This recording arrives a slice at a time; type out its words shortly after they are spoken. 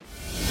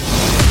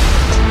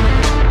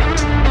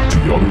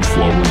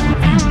Flower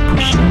Review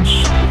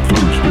presents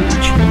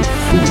Thursdays with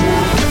Thor.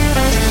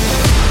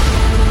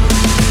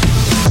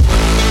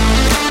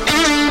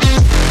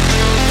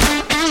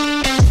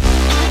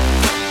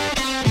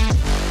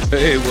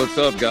 Hey, what's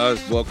up,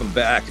 guys? Welcome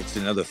back. It's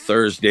another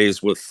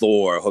Thursdays with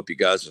Thor. I hope you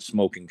guys are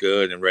smoking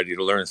good and ready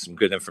to learn some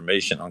good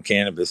information on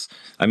cannabis.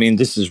 I mean,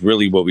 this is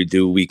really what we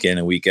do week in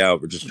and week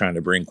out. We're just trying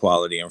to bring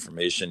quality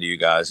information to you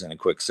guys in a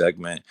quick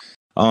segment.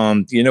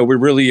 We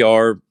really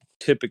are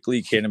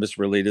typically cannabis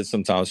related.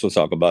 Sometimes we'll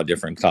talk about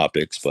different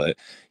topics, but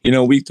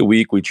week to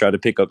week, we try to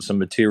pick up some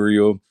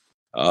material.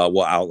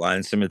 We'll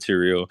outline some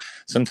material.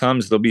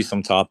 Sometimes there'll be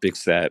some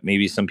topics that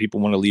maybe some people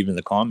want to leave in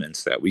the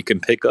comments that we can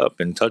pick up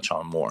and touch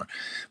on more.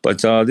 But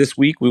this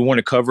week, we want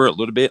to cover a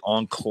little bit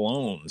on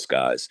clones,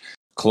 guys.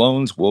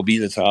 Clones will be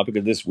the topic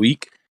of this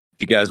week. If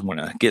you guys want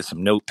to get some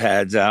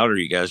notepads out or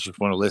you guys just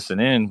want to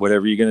listen in,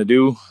 whatever you're going to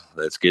do,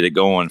 let's get it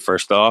going.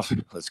 First off,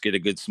 let's get a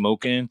good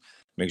smoke in.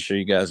 Make sure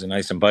you guys are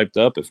nice and piped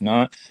up. If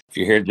not, if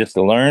you're here just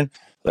to learn,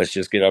 let's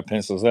just get our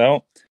pencils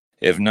out.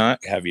 If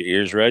not, have your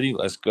ears ready.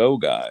 Let's go,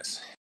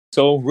 guys.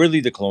 So really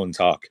the clone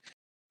talk.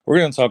 We're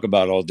going to talk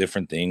about all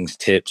different things,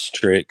 tips,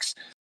 tricks.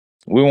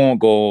 We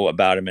won't go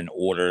about them in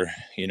order.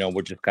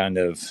 We'll just kind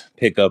of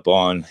pick up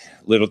on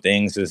little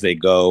things as they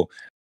go.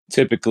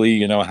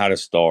 Typically, how to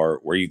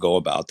start, where you go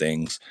about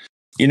things.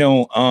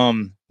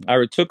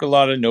 I took a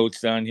lot of notes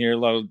down here, a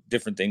lot of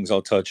different things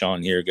I'll touch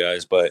on here,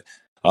 guys. But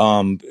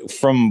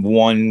from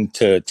 1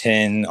 to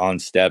 10 on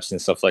steps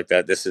and stuff like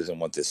that, this isn't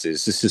what this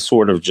is. This is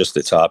sort of just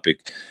a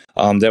topic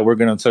that we're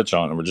going to touch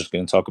on, and we're just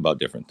going to talk about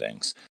different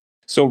things.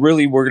 So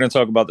really, we're going to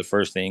talk about the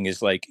first thing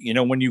is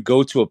when you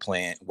go to a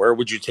plant, where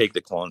would you take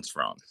the clones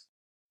from?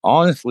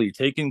 Honestly,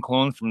 taking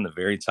clones from the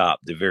very top,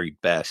 the very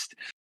best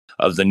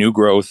of the new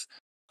growth,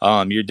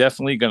 you're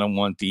definitely going to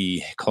want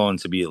the clone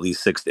to be at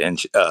least 6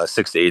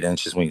 to 8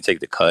 inches when you take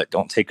the cut.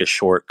 Don't take a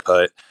short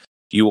cut.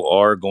 You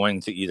are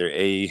going to either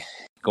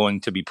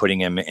going to be putting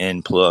them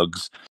in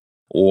plugs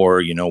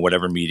or,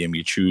 whatever medium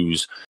you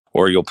choose,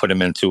 or you'll put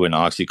them into an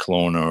oxy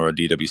cloner or a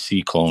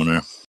DWC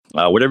cloner.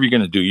 Whatever you're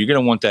going to do, you're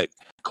going to want that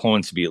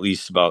clone to be at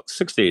least about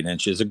 6 to 8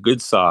 inches, a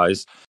good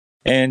size.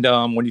 And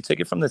when you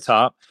take it from the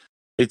top,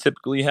 they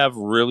typically have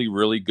really,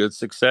 really good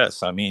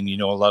success. I mean,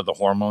 a lot of the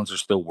hormones are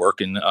still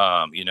working,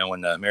 and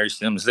the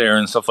meristem's there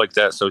and stuff like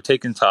that. So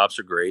taking tops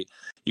are great.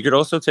 You could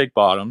also take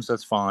bottoms.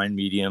 That's fine.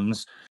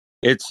 Mediums.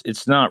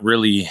 It's not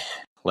really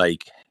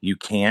like you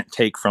can't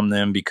take from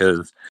them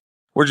because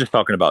we're just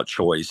talking about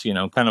choice,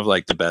 kind of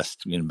like the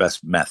best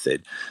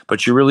method.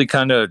 But you really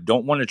kind of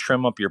don't want to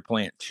trim up your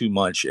plant too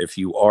much if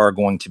you are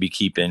going to be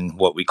keeping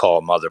what we call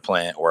a mother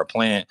plant or a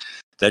plant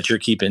that you're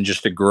keeping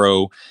just to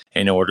grow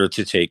in order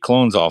to take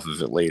clones off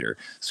of it later.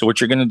 So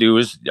what you're going to do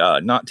is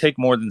not take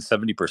more than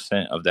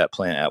 70% of that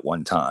plant at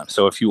one time.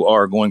 So if you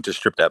are going to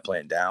strip that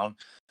plant down,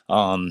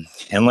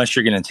 unless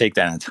you're going to take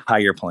that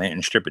entire plant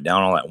and strip it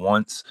down all at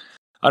once,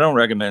 I don't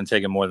recommend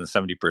taking more than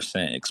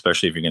 70%,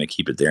 especially if you're going to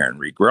keep it there and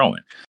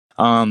regrowing.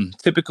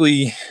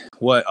 Typically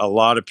what a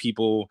lot of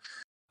people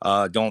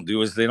don't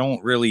do is they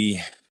don't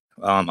really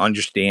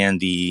understand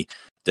the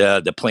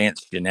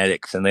plant's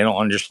genetics, and they don't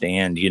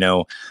understand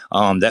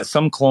that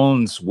some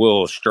clones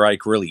will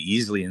strike really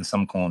easily and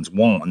some clones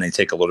won't, and they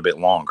take a little bit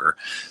longer.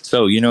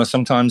 So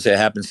sometimes it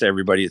happens to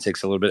everybody. It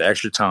takes a little bit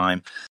extra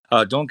time.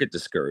 Don't get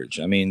discouraged.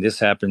 I mean, this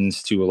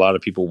happens to a lot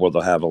of people where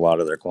they'll have a lot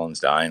of their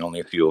clones die and only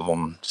a few of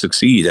them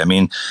succeed. I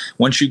mean,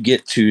 once you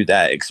get to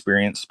that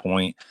experience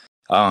point,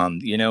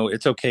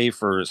 it's okay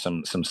for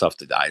some stuff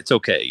to die. It's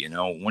okay.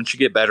 Once you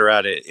get better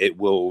at it, it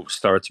will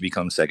start to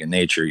become second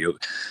nature. You'll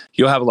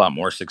have a lot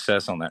more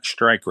success on that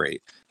strike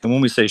rate. And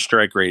when we say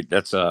strike rate,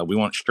 that's we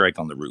want strike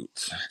on the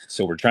roots.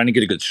 So we're trying to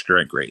get a good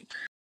strike rate.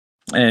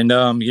 And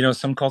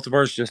some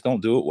cultivars just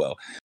don't do it well.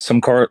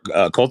 Some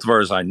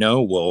cultivars I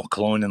know will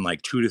clone in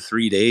like 2 to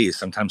 3 days,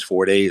 sometimes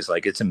 4 days.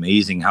 Like, it's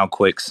amazing how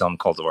quick some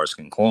cultivars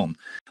can clone.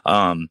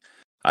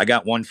 I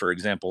got one, for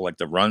example, like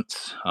the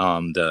runts,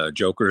 the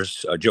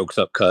jokes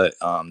up cut,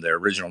 the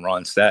original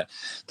runts, that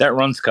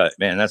runts cut,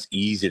 man, that's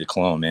easy to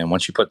clone, man.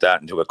 Once you put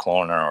that into a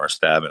cloner or a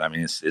stab it, I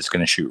mean, it's going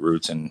to shoot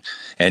roots in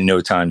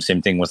no time.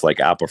 Same thing with like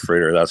apple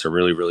fritter. That's a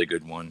really, really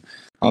good one.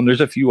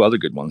 There's a few other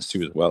good ones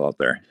too as well out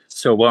there.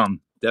 So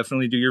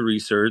definitely do your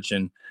research.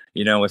 And,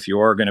 if you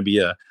are going to be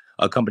a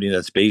company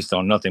that's based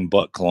on nothing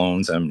but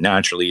clones,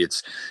 naturally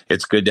it's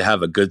good to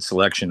have a good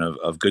selection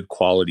of good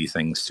quality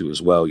things too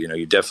as well.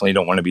 You definitely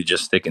don't want to be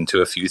just sticking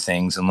to a few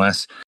things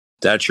unless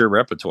that's your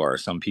repertoire.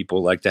 Some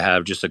people like to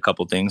have just a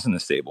couple things in the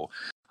stable.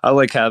 I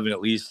like having at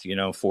least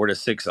 4 to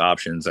 6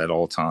 options at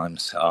all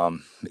times.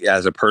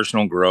 As a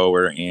personal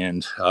grower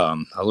and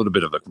a little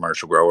bit of a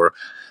commercial grower,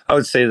 I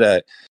would say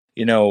that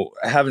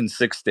having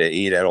 6 to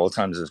 8 at all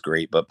times is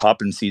great, but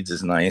popping seeds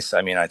is nice.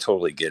 I mean, I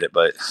totally get it,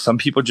 but some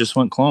people just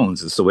want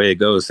clones. It's the way it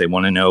goes. They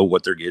want to know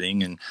what they're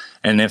getting.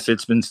 And if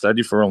it's been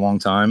studied for a long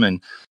time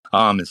and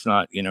It's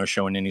not,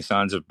 showing any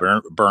signs of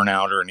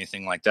burnout or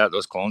anything like that.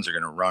 Those clones are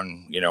going to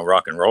run,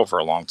 rock and roll for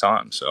a long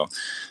time. So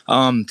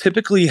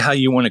typically how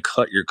you want to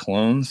cut your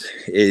clones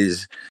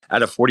is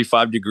at a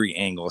 45-degree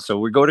angle. So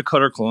we go to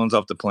cut our clones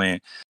off the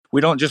plant. We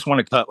don't just want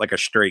to cut like a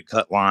straight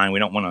cut line. We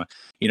don't want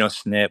to,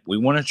 snip. We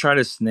want to try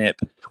to snip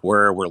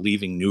where we're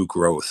leaving new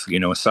growth.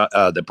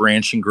 The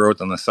branching growth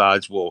on the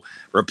sides will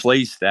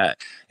replace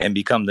that and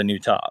become the new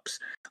tops.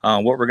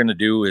 What we're going to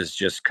do is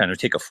just kind of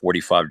take a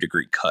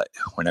 45-degree cut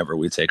whenever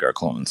we take our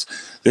clones.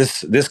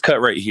 This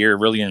cut right here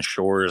really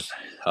ensures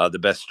the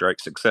best strike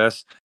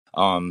success.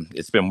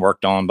 It's been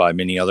worked on by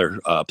many other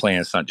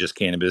plants, not just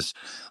cannabis.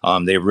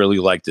 They really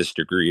like this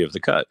degree of the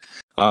cut.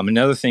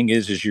 Another thing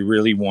is you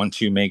really want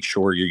to make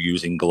sure you're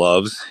using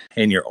gloves,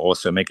 and you're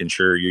also making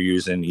sure you're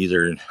using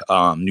either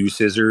new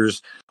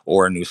scissors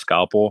or a new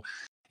scalpel.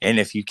 And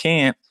if you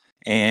can't,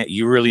 and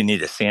you really need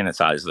to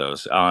sanitize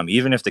those.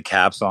 Even if the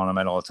cap's on them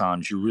at all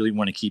times, you really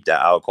want to keep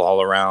that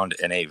alcohol around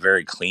in a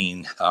very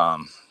clean,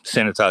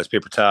 sanitized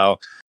paper towel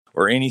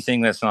or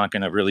anything that's not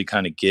going to really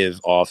kind of give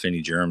off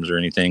any germs or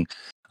anything.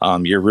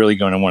 You're really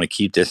going to want to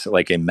keep this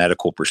like a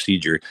medical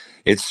procedure.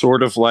 It's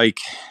sort of like,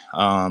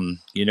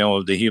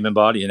 the human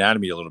body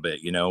anatomy a little bit.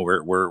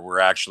 We're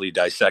actually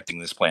dissecting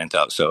this plant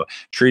up. So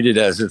treat it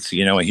as it's,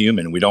 a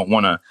human. We don't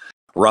want to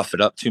rough it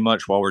up too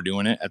much while we're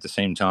doing it at the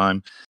same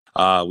time.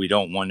 We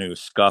don't want to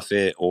scuff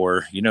it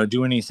or,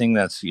 do anything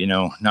that's,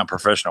 not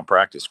professional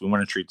practice. We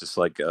want to treat this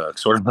like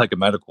sort of like a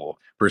medical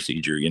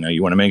procedure.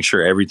 You want to make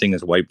sure everything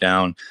is wiped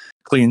down,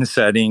 clean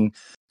setting,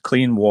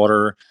 clean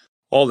water,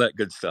 all that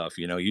good stuff,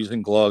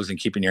 using gloves and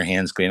keeping your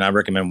hands clean. I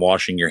recommend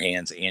washing your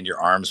hands and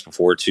your arms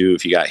before too.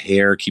 If you got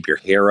hair, keep your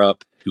hair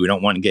up. We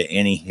don't want to get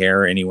any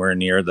hair anywhere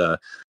near the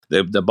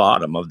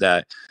bottom of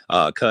that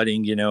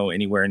cutting,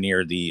 anywhere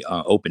near the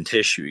open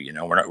tissue.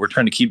 We're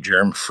trying to keep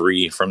germ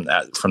free from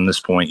this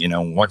point.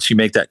 Once you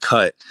make that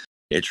cut,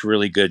 it's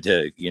really good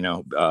to,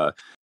 to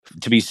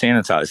be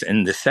sanitized.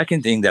 And the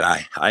second thing that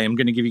I am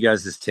going to give you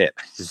guys this tip.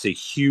 This is a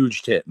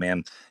huge tip,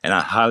 man. And I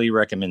highly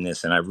recommend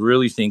this. And I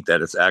really think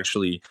that it's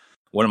actually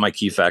one of my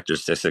key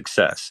factors to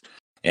success.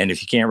 And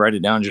if you can't write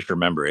it down, just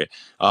remember it.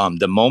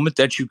 The moment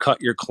that you cut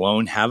your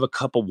clone, have a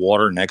cup of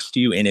water next to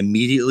you and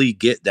immediately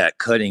get that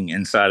cutting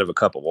inside of a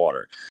cup of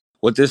water.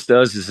 What this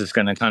does is it's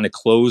going to kind of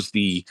close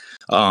the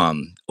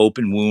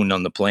open wound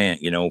on the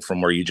plant,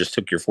 from where you just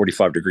took your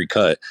 45-degree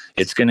cut.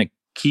 It's going to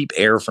keep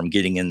air from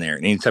getting in there.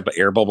 Any type of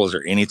air bubbles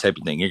or any type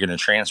of thing, you're going to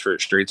transfer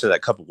it straight to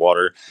that cup of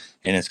water,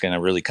 and it's going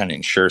to really kind of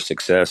ensure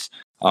success.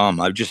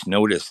 I've just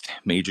noticed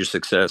major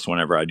success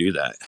whenever I do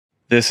that.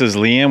 This is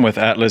Liam with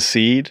Atlas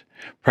Seed,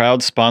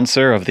 proud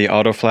sponsor of the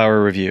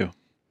Autoflower Review.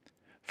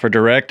 For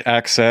direct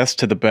access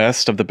to the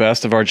best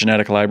of our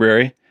genetic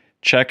library,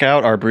 check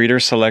out our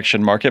breeder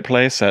selection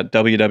marketplace at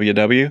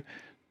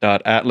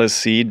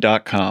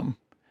www.atlasseed.com.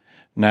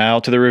 Now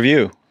to the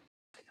review.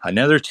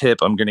 Another tip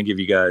I'm going to give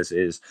you guys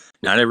is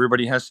not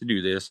everybody has to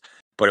do this,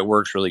 but it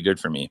works really good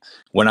for me.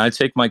 When I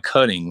take my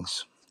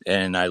cuttings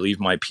and I leave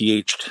my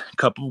pH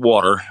cup of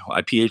water,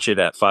 I pH it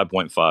at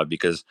 5.5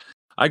 because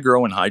I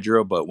grow in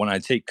hydro, but when I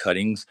take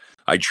cuttings,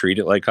 I treat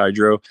it like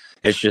hydro.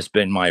 It's just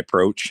been my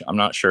approach. I'm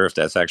not sure if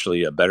that's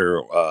actually a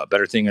better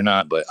thing or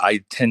not, but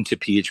I tend to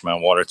pH my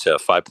water to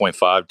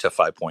 5.5 to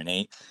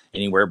 5.8,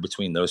 anywhere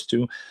between those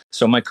two.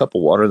 So my cup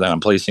of water that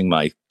I'm placing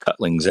my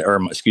cutlings,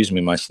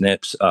 my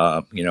snips,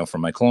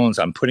 from my clones,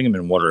 I'm putting them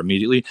in water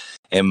immediately.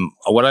 And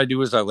what I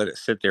do is I let it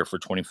sit there for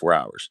 24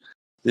 hours.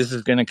 This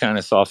is going to kind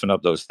of soften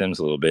up those stems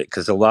a little bit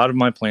because a lot of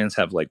my plants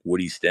have like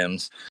woody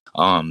stems.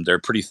 They're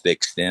pretty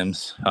thick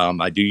stems.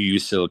 I do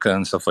use silica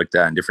and stuff like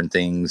that and different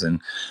things. And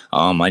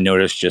I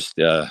noticed just,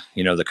 the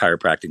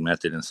chiropractic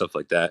method and stuff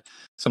like that.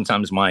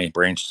 Sometimes my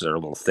branches are a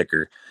little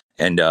thicker.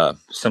 And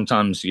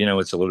sometimes,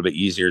 it's a little bit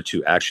easier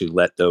to actually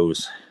let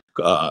those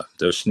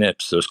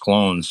snips, those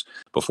clones,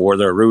 before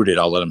they're rooted,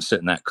 I'll let them sit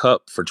in that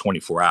cup for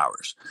 24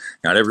 hours.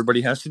 Not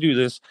everybody has to do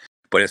this,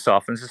 but it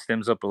softens the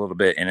stems up a little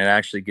bit, and it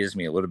actually gives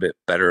me a little bit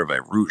better of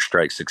a root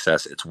strike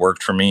success. It's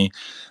worked for me.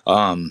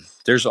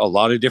 There's a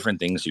lot of different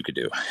things you could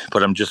do,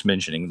 but I'm just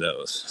mentioning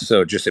those.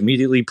 So just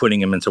immediately putting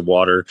them into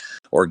water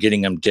or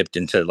getting them dipped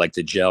into like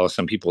the gel.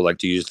 Some people like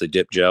to use the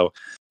dip gel,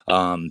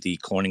 the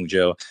cloning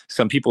gel.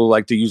 Some people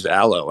like to use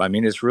aloe. I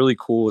mean, it's really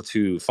cool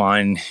to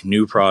find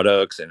new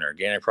products and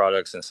organic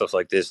products and stuff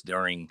like this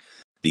during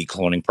the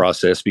cloning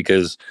process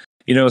because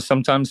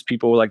sometimes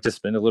people like to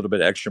spend a little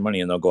bit extra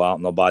money and they'll go out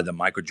and they'll buy the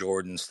Michael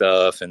Jordan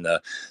stuff and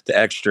the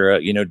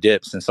extra,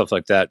 dips and stuff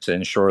like that to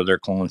ensure their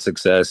clone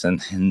success.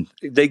 And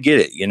they get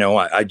it.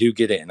 I do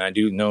get it. And I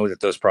do know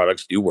that those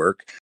products do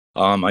work.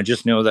 I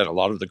just know that a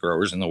lot of the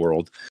growers in the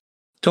world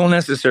don't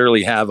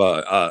necessarily have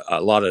a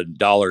lot of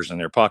dollars in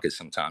their pockets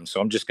sometimes. So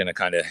I'm just going to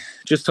kind of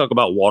just talk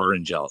about water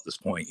and gel at this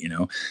point,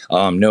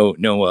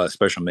 no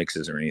special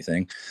mixes or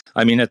anything.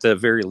 I mean, at the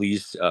very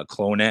least,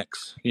 Clonex,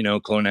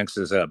 Clonex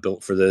is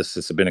built for this.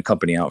 It's been a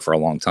company out for a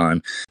long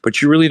time,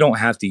 but you really don't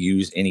have to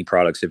use any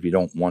products if you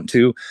don't want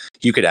to.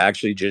 You could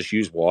actually just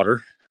use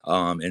water.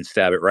 and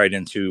stab it right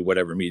into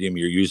whatever medium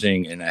you're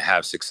using and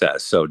have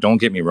success. So don't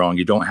get me wrong,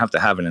 you don't have to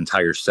have an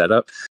entire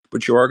setup,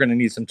 but you are going to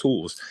need some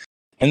tools.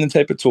 And the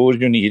type of tools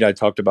you need, I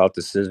talked about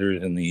the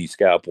scissors and the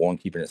scalpel and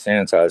keeping it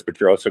sanitized, but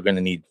you're also going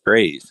to need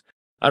trays.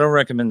 I don't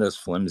recommend those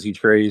flimsy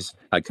trays.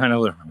 I kind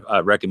of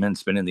recommend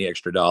spending the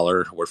extra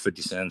dollar or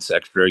 50 cents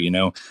extra,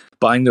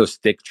 buying those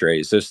stick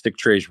trays. Those stick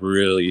trays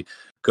really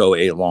go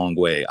a long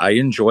way. I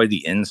enjoy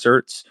the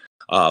inserts.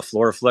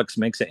 Floraflex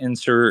makes an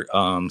insert.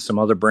 Some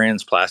other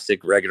brands,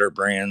 plastic, regular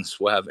brands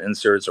will have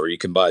inserts, or you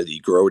can buy the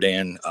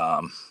Grodan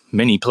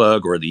mini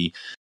plug or the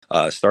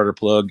starter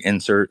plug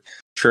insert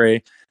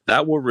tray.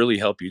 That will really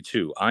help you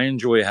too. I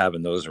enjoy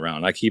having those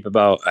around. I keep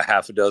about a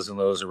half a dozen of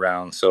those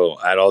around.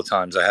 So at all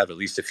times, I have at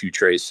least a few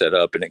trays set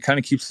up, and it kind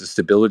of keeps the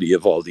stability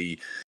of all the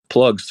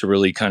plugs to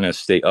really kind of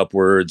stay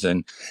upwards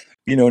and,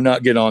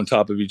 not get on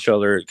top of each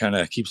other. It kind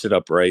of keeps it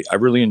upright. I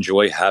really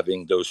enjoy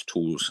having those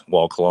tools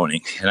while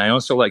cloning. And I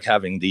also like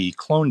having the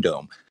clone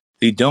dome.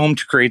 The dome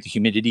to create the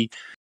humidity,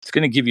 it's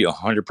going to give you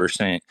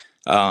 100%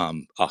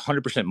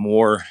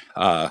 more,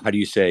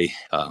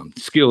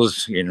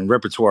 skills and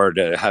repertoire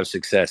to have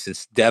success.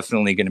 It's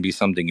definitely going to be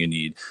something you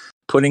need.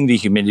 Putting the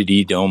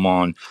humidity dome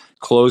on,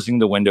 closing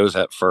the windows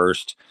at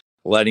first,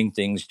 letting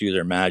things do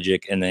their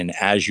magic. And then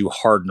as you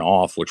harden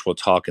off, which we'll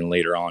talk in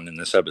later on in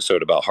this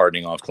episode about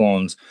hardening off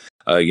clones,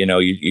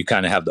 you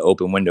kind of have the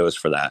open windows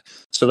for that.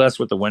 So that's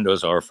what the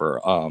windows are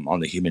for on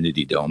the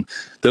humidity dome.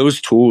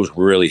 Those tools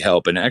really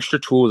help. An extra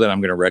tool that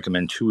I'm going to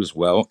recommend too as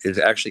well is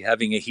actually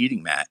having a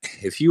heating mat.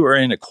 If you are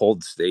in a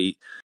cold state,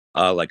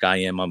 like I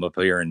am, I'm up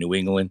here in New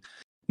England.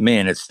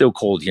 Man, it's still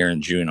cold here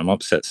in June. I'm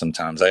upset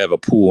sometimes. I have a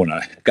pool and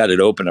I got it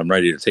open. I'm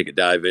ready to take a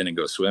dive in and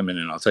go swimming.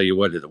 And I'll tell you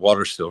what, the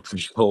water's still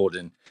pretty cold.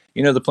 And,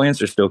 the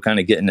plants are still kind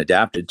of getting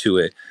adapted to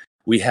it.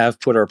 We have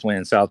put our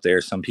plants out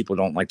there. Some people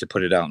don't like to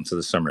put it out into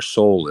the summer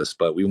solstice,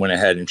 but we went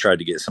ahead and tried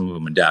to get some of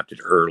them adapted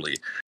early.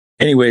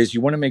 Anyways,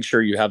 you want to make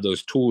sure you have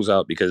those tools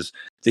out because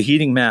the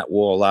heating mat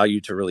will allow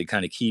you to really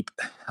kind of keep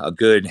a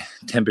good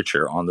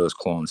temperature on those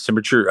clones.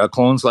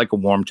 Clones like a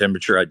warm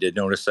temperature. I did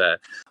notice that.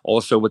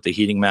 Also with the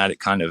heating mat, it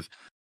kind of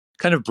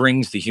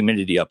brings the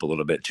humidity up a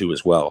little bit too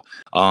as well.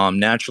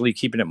 Naturally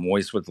keeping it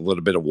moist with a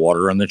little bit of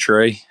water on the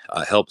tray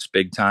helps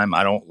big time.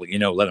 I don't,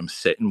 let them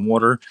sit in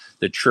water.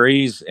 The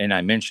trays, and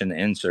I mentioned the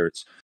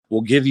inserts,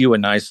 will give you a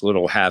nice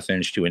little 1/2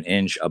 inch to 1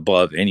 inch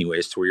above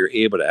anyways, to where you're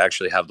able to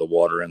actually have the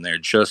water in there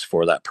just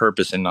for that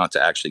purpose and not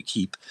to actually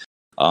keep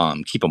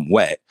them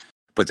wet,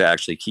 but to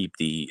actually keep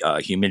the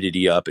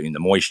humidity up and the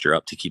moisture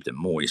up to keep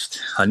them moist.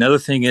 Another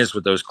thing is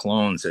with those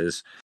clones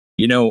is,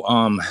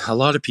 a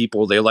lot of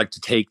people, they like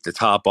to take the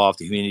top off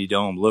the humidity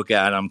dome, look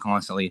at them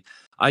constantly.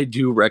 I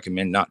do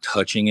recommend not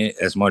touching it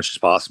as much as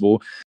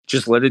possible.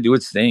 Just let it do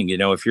its thing.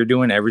 If you're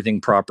doing everything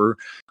proper,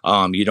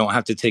 you don't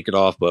have to take it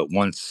off. But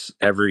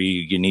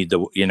you need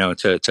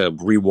to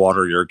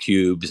rewater your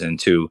cubes and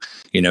to,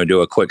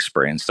 do a quick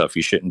spray and stuff.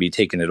 You shouldn't be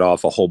taking it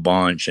off a whole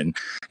bunch and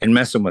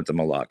messing with them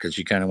a lot, because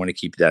you kind of want to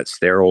keep that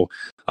sterile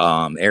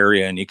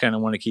area, and you kind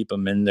of want to keep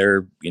them in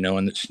their,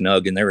 and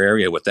snug in their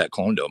area with that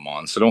clone dome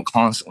on. So don't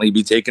constantly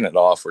be taking it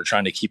off. We're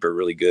trying to keep a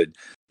really good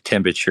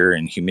temperature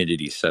and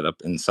humidity set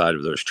up inside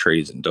of those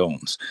trays and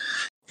domes.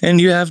 And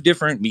you have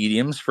different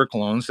mediums for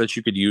clones that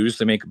you could use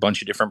to make a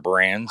bunch of different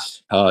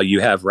brands.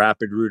 You have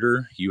Rapid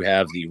Rooter, you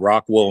have the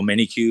Rockwell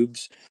Mini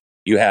Cubes,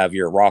 you have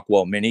your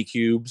Rockwell Mini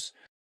Cubes,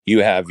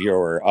 you have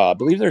your, I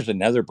believe there's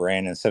another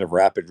brand instead of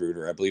Rapid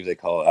Rooter. I believe they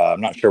call it,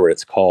 I'm not sure what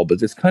it's called,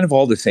 but it's kind of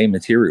all the same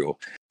material.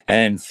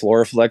 And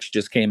Floraflex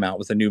just came out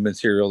with a new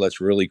material that's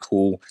really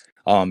cool.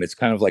 It's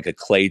kind of like a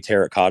clay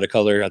terracotta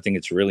color. I think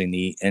it's really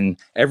neat. And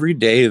every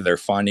day they're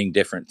finding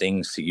different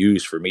things to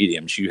use for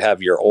mediums. You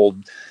have your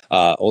old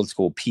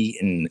school peat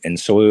and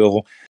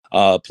soil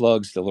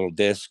plugs, the little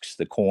discs,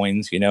 the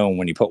coins, and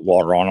when you put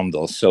water on them,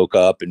 they'll soak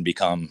up and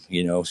become,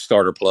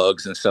 starter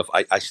plugs and stuff.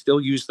 I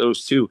still use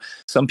those too.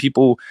 Some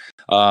people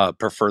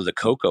prefer the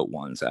cocoa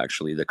ones,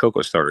 actually, the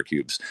cocoa starter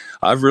cubes.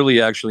 I've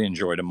really actually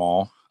enjoyed them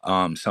all.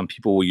 Some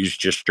people will use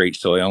just straight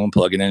soil and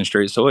plug it in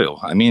straight soil.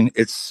 I mean,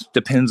 it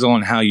depends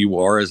on how you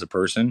are as a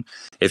person.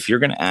 If you're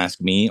going to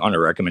ask me on a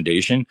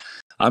recommendation,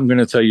 I'm going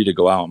to tell you to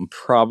go out and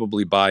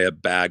probably buy a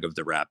bag of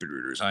the Rapid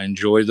Rooters. I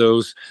enjoy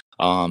those.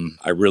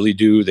 I really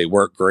do. They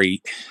work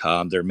great.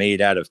 They're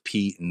made out of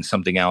peat and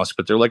something else,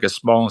 but they're like a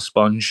small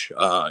sponge.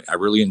 I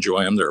really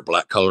enjoy them. They're a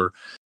black color,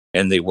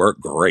 and they work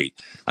great.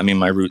 I mean,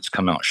 my roots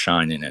come out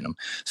shining in them.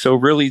 So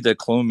really, the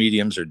clone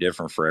mediums are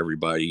different for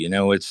everybody.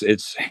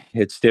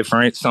 It's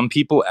different. Some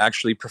people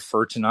actually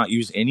prefer to not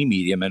use any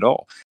medium at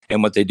all.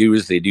 And what they do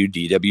is they do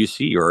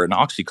DWC or an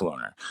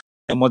oxycloner.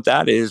 And what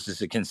that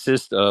is it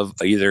consists of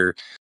either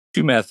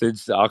two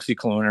methods. The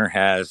oxycloner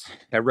has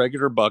a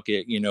regular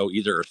bucket,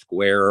 either a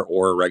square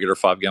or a regular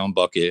 5-gallon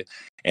bucket,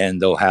 and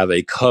they'll have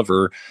a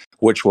cover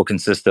which will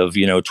consist of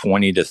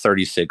 20 to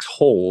 36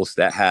 holes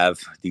that have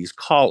these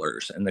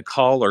collars, and the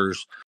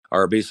collars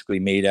are basically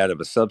made out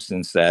of a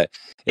substance that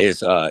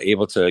is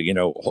able to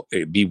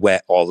be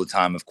wet all the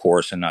time, of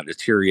course, and not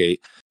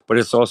deteriorate, but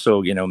it's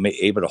also,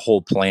 able to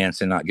hold plants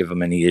and not give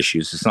them any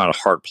issues. It's not a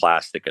hard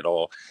plastic at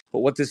all. But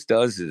what this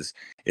does is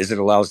it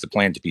allows the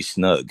plant to be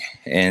snug,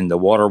 and the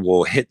water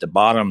will hit the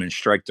bottom and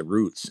strike the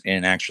roots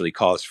and actually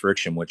cause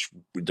friction, which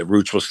the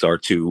roots will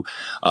start to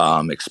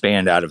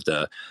expand out of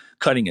the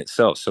cutting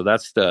itself. So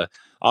that's the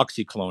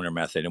oxycloner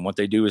method. And what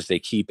they do is they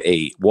keep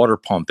a water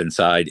pump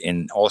inside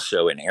and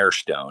also an air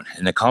stone.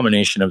 And the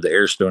combination of the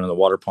air stone and the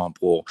water pump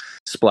will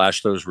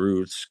splash those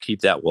roots,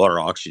 keep that water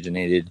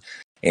oxygenated,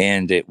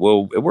 and it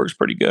works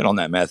pretty good on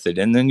that method.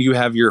 And then you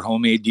have your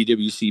homemade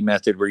DWC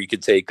method where you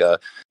could take a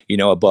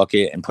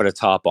bucket and put a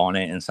top on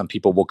it, and some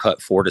people will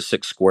cut 4 to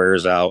 6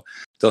 squares out.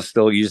 They'll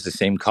still use the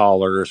same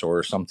collars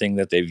or something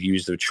that they've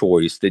used of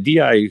choice. The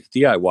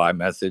DIY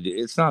method,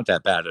 it's not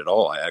that bad at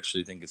all. I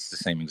actually think it's the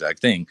same exact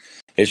thing.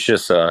 It's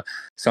just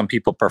some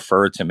people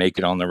prefer to make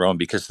it on their own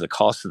because of the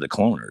cost of the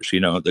cloners.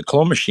 The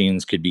clone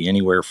machines could be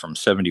anywhere from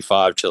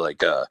 $75 to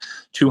like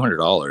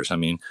 $200. I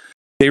mean,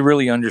 they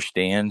really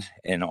understand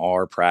in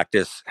our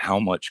practice how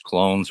much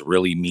clones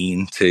really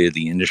mean to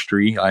the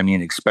industry. I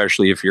mean,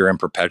 especially if you're in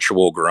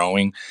perpetual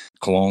growing,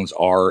 clones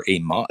are a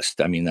must.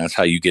 I mean, that's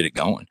how you get it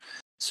going.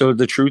 So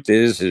the truth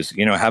is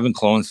having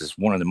clones is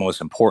one of the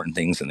most important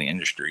things in the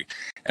industry.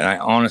 And I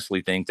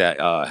honestly think that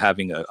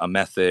having a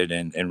method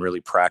and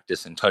really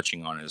practice and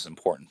touching on it is an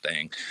important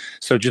thing.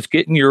 So just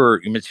getting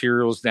your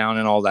materials down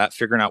and all that,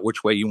 figuring out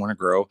which way you want to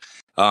grow,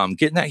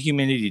 getting that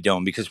humidity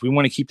dome, because we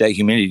want to keep that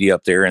humidity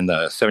up there in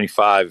the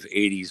 75,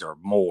 80s or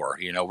more.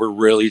 We're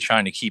really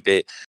trying to keep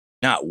it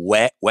not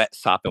wet,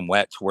 sopping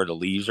wet to where the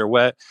leaves are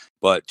wet,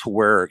 but to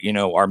where,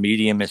 our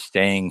medium is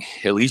staying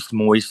at least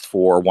moist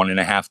for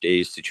 1.5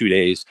 days to 2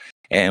 days.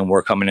 And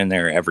we're coming in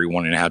there every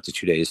 1.5 to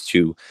 2 days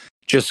to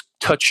just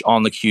touch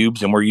on the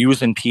cubes. And we're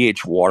using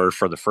pH water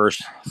for the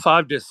first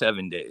 5 to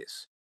 7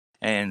 days.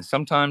 And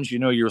sometimes,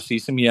 you'll see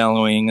some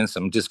yellowing and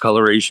some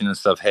discoloration and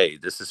stuff. Hey,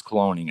 this is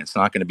cloning. It's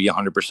not going to be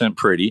 100%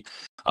 pretty.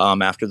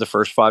 After the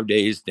first 5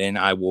 days, then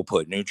I will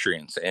put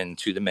nutrients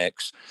into the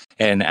mix.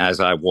 And as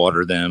I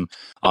water them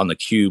on the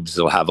cubes,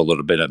 they'll have a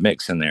little bit of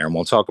mix in there. And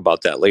we'll talk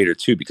about that later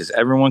too, because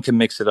everyone can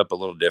mix it up a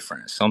little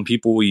different. Some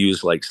people will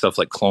use like stuff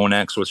like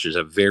Clonex, which is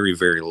a very,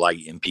 very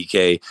light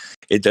NPK.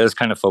 It does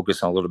kind of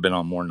focus on a little bit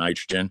on more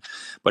nitrogen,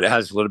 but it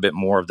has a little bit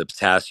more of the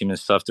potassium and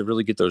stuff to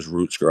really get those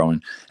roots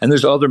growing. And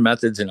there's other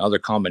methods and other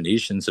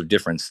combinations of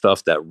different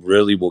stuff that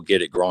really will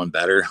get it growing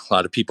better. A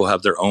lot of people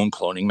have their own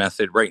cloning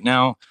method right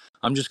now.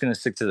 I'm just going to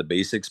stick to the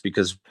basics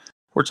because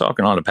we're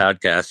talking on a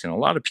podcast, and a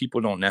lot of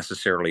people don't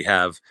necessarily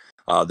have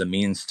the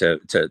means to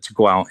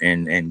go out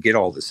and get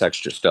all this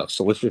extra stuff.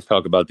 So let's just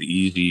talk about the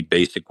easy,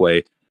 basic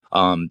way.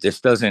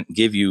 This doesn't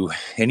give you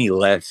any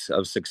less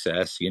of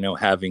success,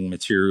 having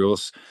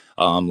materials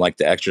like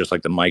the extras,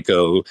 like the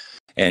Myco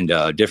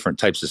and different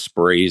types of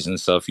sprays and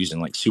stuff, using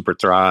like Super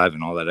Thrive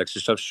and all that extra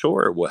stuff.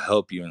 Sure, it will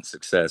help you in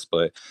success,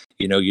 but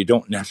you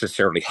don't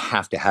necessarily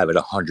have to have it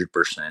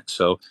 100%.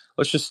 So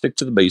let's just stick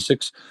to the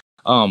basics.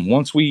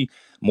 Once we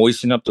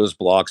moisten up those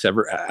blocks,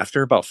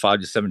 after about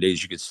 5 to 7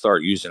 days, you could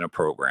start using a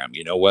program,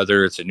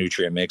 whether it's a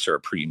nutrient mix or a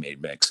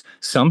pre-made mix.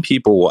 Some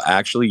people will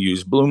actually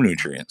use bloom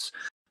nutrients.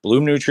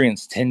 Bloom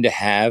nutrients tend to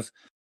have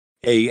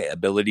a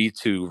ability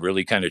to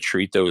really kind of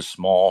treat those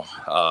small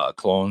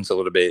clones a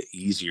little bit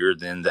easier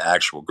than the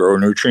actual grower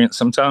nutrients.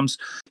 Sometimes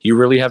you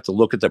really have to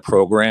look at the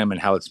program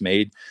and how it's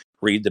made,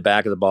 read the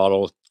back of the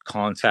bottle,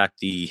 contact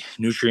the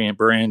nutrient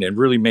brand, and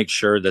really make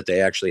sure that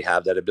they actually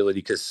have that ability,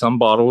 because some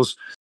bottles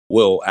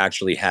will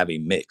actually have a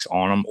mix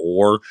on them,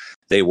 or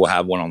they will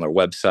have one on their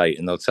website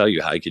and they'll tell you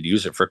how you could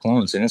use it for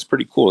clones. And it's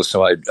pretty cool.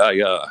 So I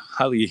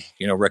highly,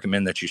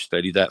 recommend that you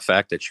study that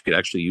fact that you could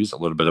actually use a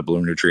little bit of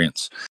bloom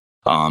nutrients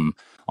on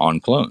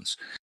clones.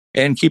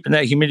 And keeping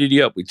that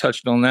humidity up, we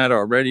touched on that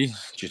already,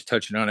 just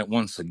touching on it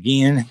once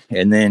again.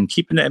 And then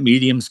keeping that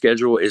medium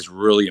schedule is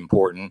really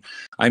important.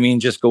 I mean,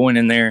 just going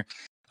in there,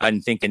 I'm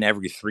thinking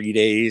every 3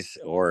 days,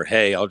 or,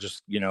 hey, I'll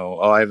just,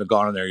 I haven't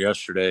gone in there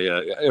yesterday.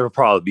 It'll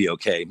probably be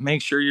okay.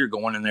 Make sure you're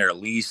going in there at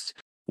least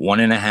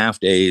 1.5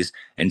 days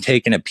and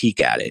taking a peek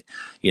at it.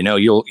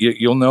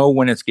 You'll know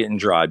when it's getting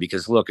dry,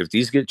 because look, if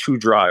these get too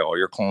dry, all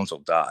your clones will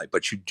die,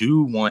 but you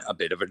do want a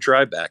bit of a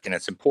dry back, and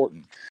it's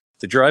important.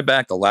 The dry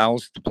back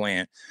allows the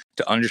plant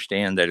to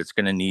understand that it's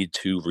going to need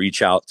to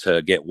reach out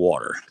to get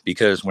water,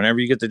 because whenever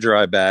you get the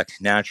dry back,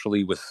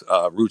 naturally with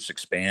roots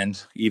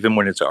expand, even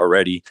when it's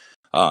already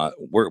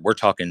we're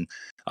talking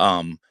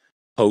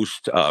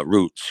post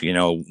roots.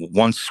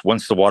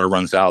 Once the water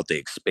runs out, they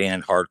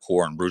expand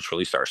hardcore and roots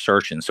really start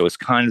searching. So it's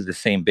kind of the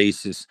same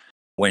basis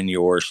when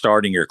you're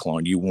starting your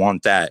clone. You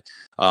want that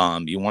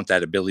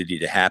ability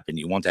to happen.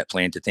 You want that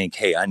plant to think,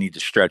 hey, I need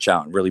to stretch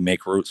out and really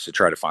make roots to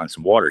try to find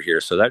some water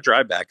here. So that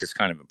dry back is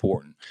kind of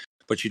important,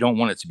 but you don't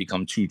want it to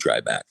become too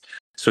dry back.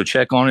 So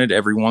check on it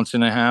every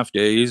 1.5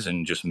 days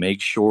and just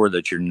make sure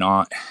that you're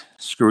not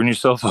screwing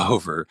yourself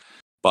over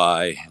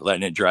by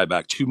letting it dry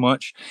back too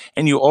much.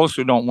 And you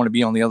also don't want to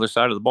be on the other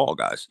side of the ball,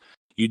 guys.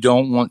 You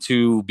don't want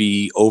to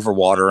be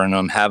overwatering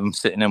them, have them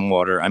sitting in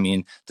water. I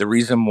mean, the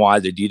reason why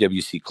the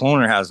DWC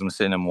cloner has them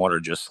sitting in water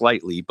just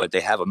slightly, but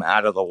they have them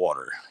out of the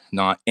water,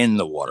 not in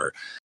the water.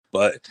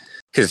 but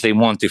because they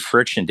want the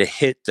friction to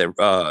hit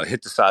the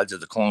sides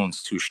of the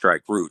clones to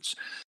strike roots.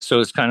 So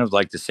it's kind of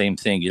like the same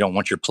thing. You don't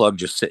want your plug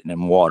just sitting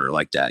in water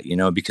like that,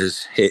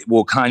 because it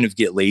will kind of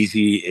get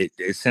lazy.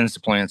 It sends the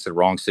plants the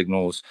wrong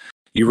signals.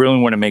 You really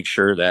want to make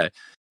sure that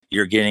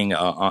you're getting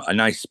a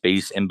nice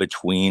space in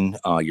between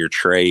your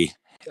tray.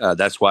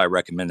 That's why I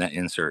recommend that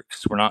insert,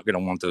 because we're not going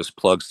to want those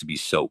plugs to be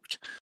soaked.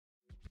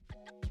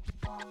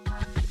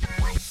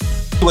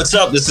 What's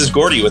up? This is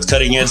Gordy with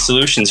Cutting Edge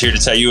Solutions, here to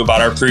tell you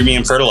about our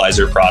premium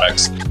fertilizer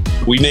products.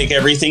 We make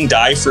everything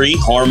dye-free,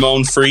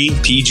 hormone-free,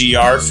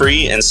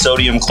 PGR-free, and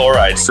sodium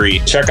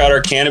chloride-free. Check out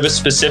our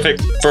cannabis-specific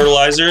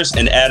fertilizers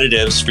and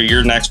additives for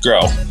your next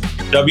grow.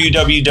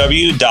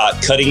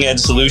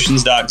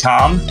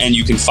 www.cuttingedgesolutions.com, and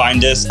you can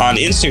find us on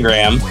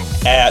Instagram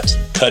at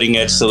Cutting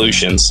Edge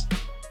Solutions.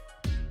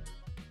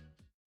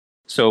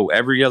 So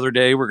every other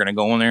day, we're going to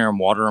go in there and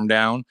water them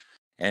down.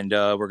 And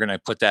we're going to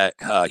put that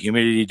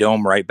humidity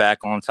dome right back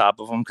on top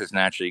of them, because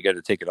naturally you got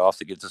to take it off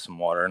to get to some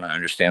water. And I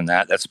understand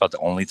that. That's about the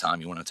only time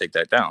you want to take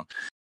that down.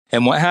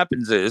 And what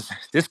happens is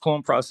this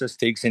clone process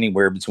takes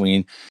anywhere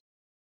between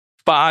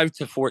 5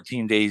 to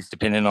 14 days,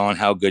 depending on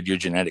how good your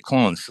genetic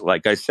clones.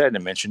 Like I said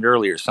and mentioned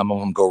earlier, some of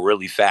them go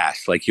really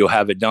fast. Like you'll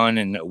have it done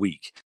in a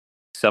week.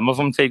 Some of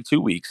them take 2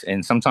 weeks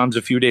and sometimes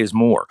a few days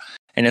more.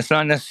 And it's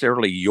not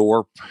necessarily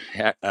your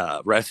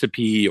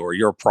recipe or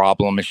your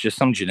problem. It's just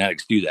some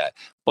genetics do that.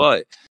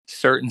 But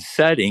certain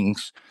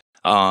settings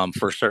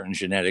for certain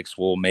genetics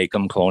will make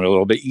them clone a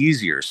little bit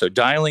easier. So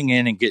dialing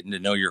in and getting to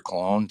know your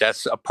clone,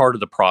 that's a part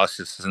of the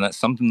process. And that's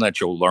something that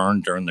you'll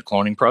learn during the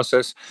cloning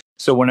process.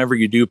 So whenever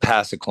you do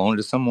pass a clone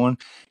to someone,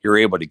 you're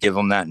able to give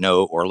them that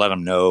note or let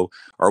them know.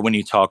 Or when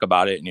you talk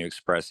about it and you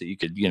express it, you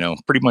could,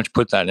 pretty much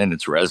put that in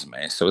its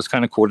resume. So it's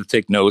kind of cool to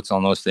take notes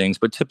on those things.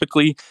 But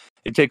typically,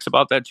 it takes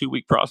about that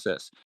 2-week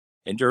process.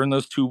 And during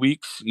those 2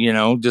 weeks,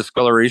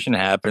 discoloration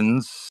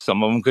happens.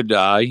 Some of them could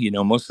die.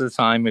 Most of the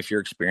time, if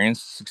you're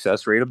experienced,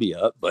 success rate will be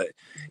up, but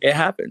it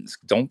happens.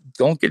 Don't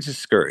get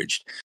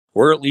discouraged.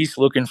 We're at least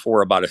looking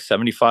for about a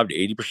 75 to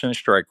 80%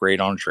 strike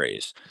rate on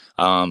trays.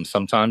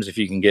 Sometimes if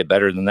you can get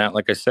better than that,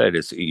 like I said,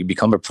 you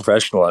become a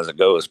professional as it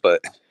goes.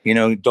 But,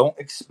 don't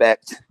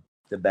expect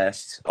the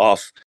best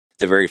off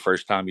the very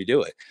first time you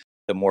do it.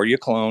 The more you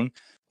clone,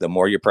 the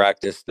more you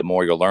practice, the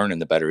more you'll learn,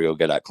 and the better you'll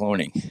get at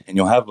cloning. And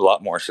you'll have a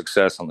lot more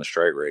success on the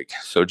strike rate.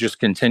 So just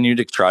continue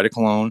to try to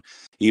clone,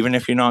 even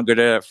if you're not good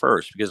at it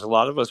first, because a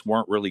lot of us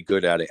weren't really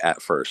good at it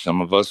at first.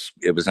 Some of us,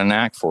 it was a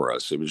knack for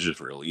us. It was just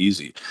real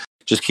easy.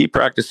 Just keep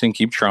practicing,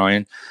 keep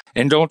trying,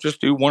 and don't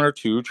just do 1 or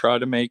 2. Try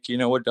to make,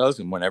 a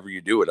dozen whenever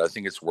you do it. I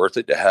think it's worth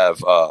it to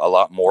have a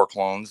lot more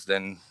clones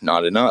than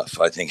not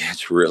enough. I think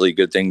it's a really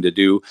good thing to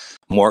do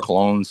more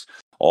clones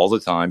all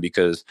the time,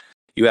 because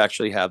you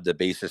actually have the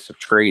basis of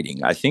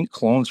trading. I think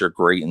clones are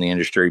great in the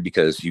industry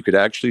because you could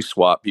actually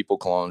swap people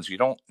clones. You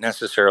don't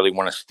necessarily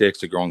want to stick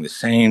to growing the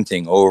same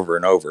thing over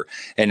and over.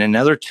 And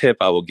another tip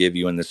I will give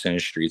you in this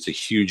industry, it's a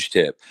huge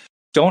tip.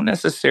 Don't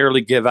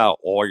necessarily give out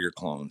all your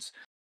clones.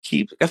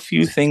 Keep a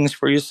few things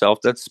for yourself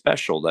that's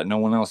special that no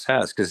one else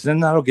has, because then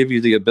that'll give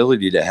you the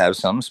ability to have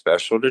something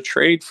special to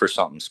trade for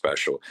something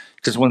special.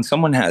 Because when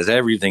someone has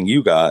everything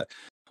you got,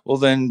 well,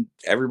 then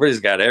everybody's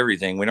got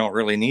everything. We don't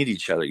really need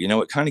each other.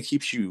 It kind of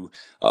keeps you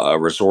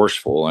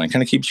resourceful, and it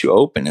kind of keeps you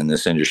open in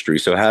this industry.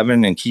 So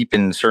having and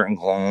keeping certain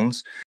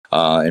clones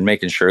and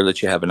making sure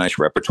that you have a nice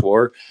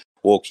repertoire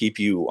will keep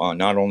you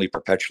not only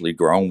perpetually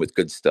growing with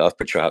good stuff,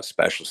 but you'll have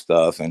special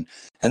stuff. And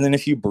then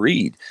if you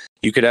breed,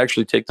 you could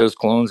actually take those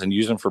clones and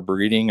use them for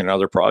breeding and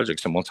other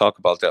projects. And we'll talk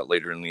about that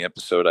later in the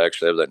episode. I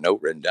actually have that note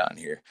written down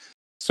here.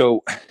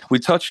 So we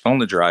touched on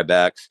the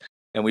drybacks.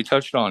 And we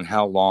touched on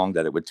how long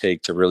that it would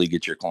take to really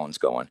get your clones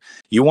going.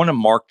 You want to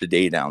mark the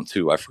day down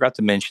too. I forgot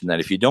to mention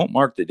that if you don't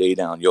mark the day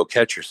down, you'll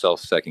catch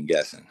yourself second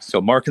guessing. So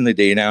marking the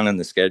day down in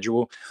the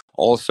schedule.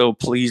 Also,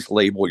 please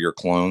label your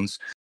clones.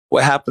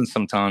 What happens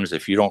sometimes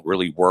if you don't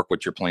really work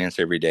with your plants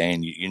every day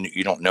and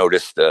you don't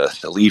notice the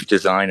leaf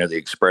design or the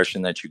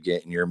expression that you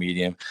get in your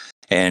medium,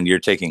 and you're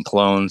taking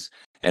clones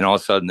and all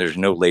of a sudden there's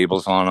no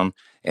labels on them,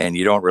 and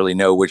you don't really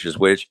know which is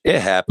which. It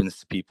happens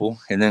to people.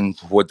 And then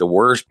what the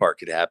worst part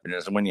could happen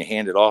is when you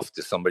hand it off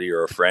to somebody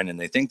or a friend and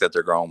they think that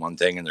they're growing one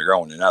thing and they're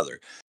growing another.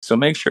 So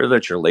make sure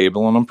that you're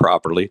labeling them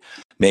properly.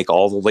 Make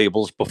all the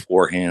labels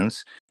beforehand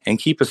and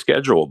keep a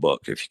schedule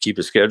book. If you keep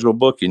a schedule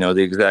book, you know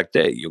the exact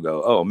day. You'll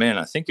go, oh man,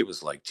 I think it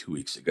was like 2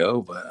 weeks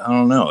ago, but I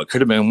don't know. It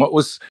could have been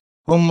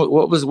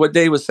what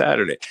day was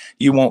Saturday?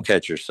 You won't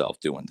catch yourself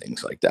doing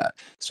things like that.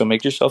 So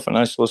make yourself a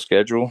nice little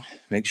schedule.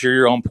 Make sure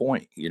you're on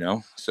point,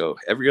 So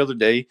every other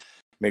day,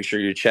 make sure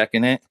you're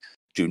checking it.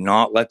 Do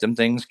not let them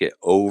things get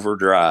over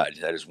dried.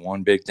 That is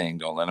one big thing.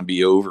 Don't let them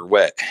be over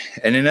wet.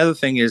 And another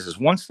thing is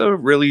once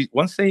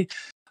they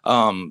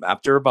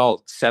after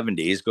about 7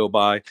 days go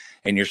by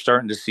and you're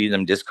starting to see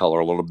them discolor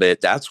a little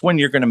bit, that's when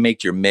you're going to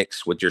make your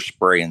mix with your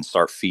spray and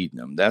start feeding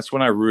them. That's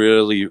when I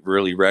really,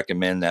 really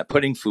recommend that.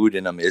 Putting food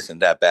in them isn't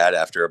that bad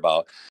after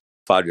about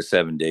 5 to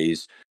 7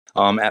 days.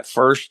 At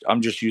first,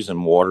 I'm just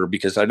using water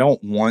because I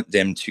don't want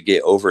them to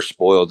get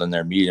overspoiled in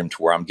their medium to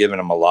where I'm giving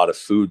them a lot of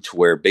food to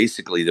where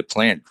basically the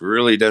plant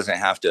really doesn't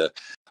have to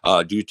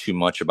do too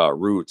much about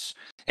roots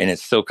and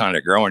it's still kind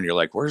of growing. You're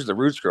like, where's the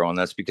roots growing?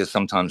 That's because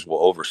sometimes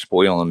we'll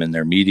overspoil them in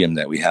their medium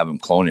that we have them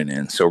cloning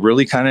in. So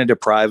really kind of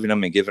depriving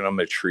them and giving them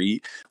a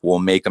treat will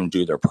make them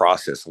do their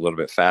process a little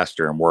bit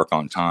faster and work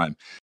on time.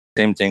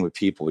 Same thing with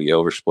people. You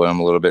overspoil them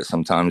a little bit.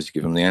 Sometimes you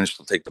give them the inch,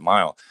 they'll take the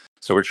mile.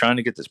 So we're trying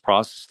to get this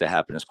process to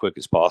happen as quick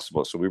as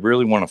possible. So we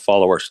really want to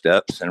follow our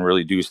steps and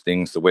really do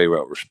things the way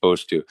we're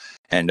supposed to.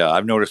 And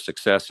I've noticed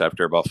success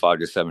after about 5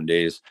 to 7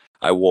 days.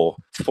 I will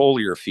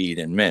foliar feed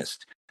and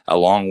mist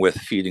along with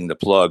feeding the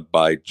plug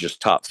by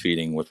just top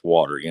feeding with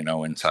water,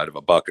 inside of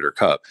a bucket or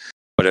cup.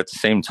 But at the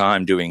same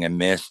time, doing a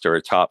mist or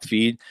a top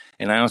feed.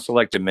 And I also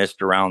like to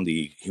mist around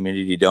the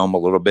humidity dome a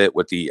little bit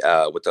with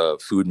the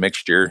food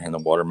mixture and the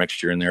water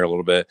mixture in there a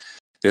little bit.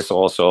 This will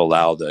also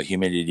allow the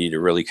humidity to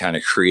really kind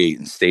of create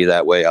and stay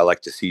that way. I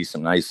like to see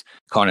some nice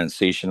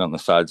condensation on the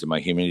sides of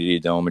my humidity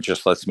dome. It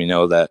just lets me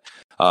know that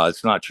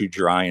it's not too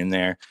dry in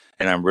there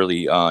and I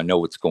really know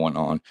what's going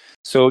on.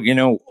 So,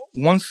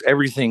 once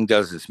everything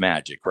does its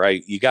magic,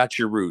 right? You got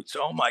your roots.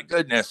 Oh my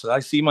goodness, I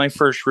see my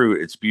first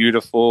root. It's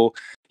beautiful.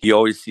 You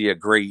always see a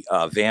great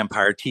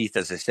vampire teeth,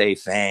 as they say,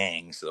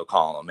 fangs, they'll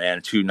call them,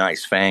 man. Two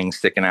nice fangs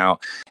sticking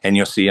out. And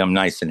you'll see them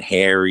nice and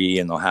hairy,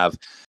 and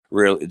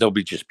they'll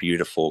be just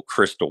beautiful,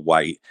 crystal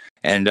white.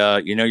 And,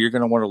 you're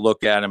going to want to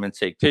look at them and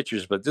take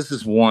pictures. But this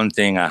is one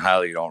thing I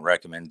highly don't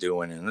recommend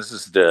doing. And this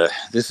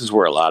is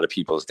where a lot of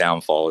people's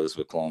downfall is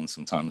with clones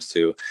sometimes,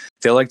 too.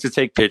 They like to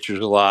take pictures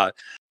a lot.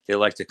 They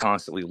like to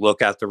constantly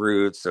look at the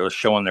roots. They're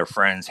showing their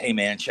friends, hey,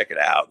 man, check it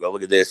out. Go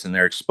look at this. And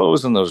they're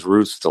exposing those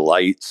roots to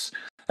lights.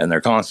 And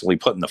they're constantly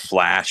putting the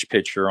flash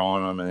picture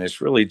on them. And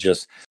it's really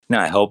just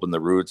not helping the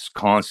roots,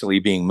 constantly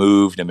being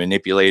moved and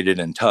manipulated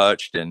and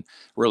touched and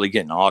really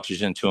getting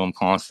oxygen to them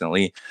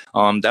constantly.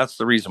 That's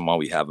the reason why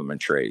we have them in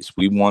trays.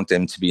 We want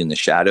them to be in the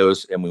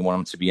shadows and we want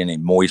them to be in a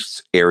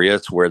moist area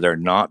to where they're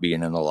not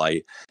being in the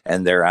light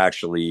and they're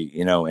actually,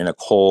 in a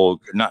cold,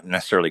 not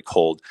necessarily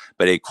cold,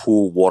 but a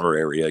cool water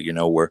area,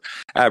 where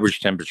average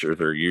temperatures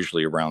are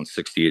usually around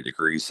 68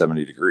 degrees,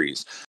 70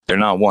 degrees. They're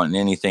not wanting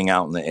anything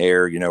out in the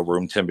air,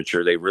 room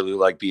temperature. They really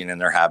like being in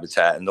their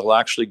habitat and they'll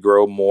actually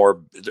grow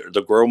more.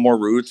 They'll grow more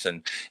roots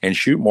and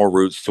shoot more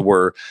roots to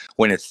where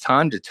when it's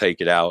time to take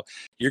it out,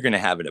 you're going to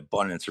have an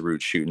abundance of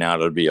roots shooting out.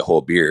 It'll be a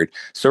whole beard.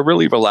 So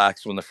really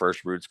relax when the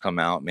first roots come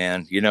out,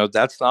 man.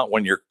 That's not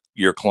when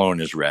your clone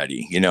is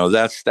ready.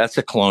 That's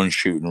a clone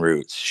shooting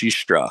roots. She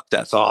struck.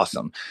 That's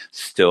awesome.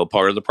 Still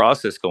part of the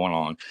process going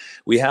on.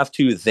 We have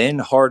to then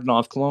harden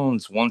off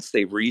clones once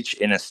they reach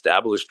an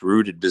established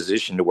rooted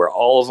position to where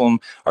all of them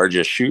are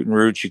just shooting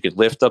roots. You could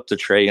lift up the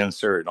tray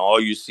insert and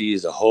all you see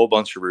is a whole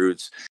bunch of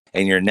roots.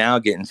 And you're now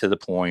getting to the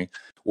point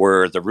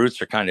where the roots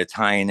are kind of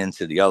tying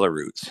into the other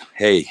roots.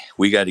 Hey,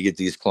 we got to get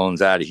these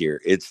clones out of here.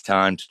 It's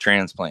time to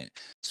transplant.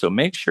 So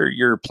make sure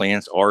your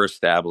plants are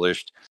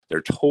established.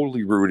 They're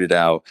totally rooted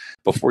out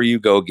before you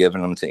go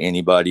giving them to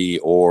anybody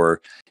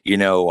or,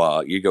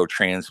 you go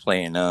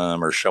transplanting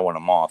them or showing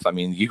them off. I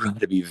mean, you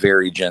got to be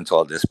very gentle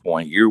at this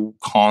point. You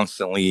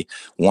constantly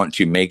want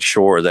to make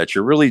sure that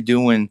you're really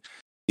doing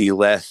the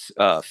less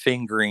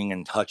fingering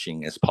and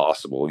touching as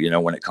possible.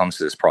 When it comes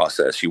to this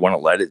process, you want to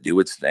let it do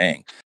its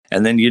thing.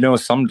 And then,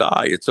 some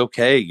die. It's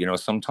okay.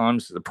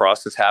 Sometimes the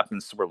process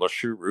happens to where they'll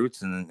shoot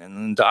roots and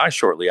then die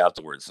shortly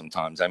afterwards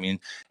sometimes. I mean,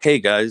 hey,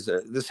 guys,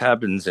 this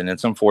happens and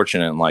it's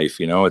unfortunate in life.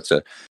 It's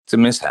a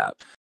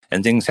mishap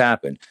and things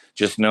happen.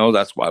 Just know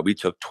that's why we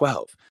took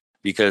 12.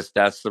 Because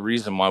that's the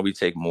reason why we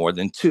take more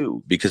than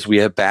 2, because we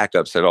have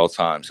backups at all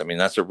times. I mean,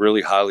 that's a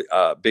really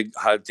big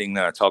thing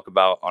that I talk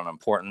about on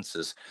importance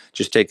is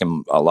just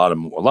taking a lot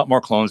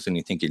more clones than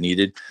you think you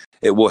needed.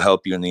 It will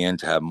help you in the end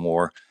to have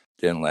more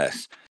than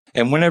less.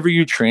 And whenever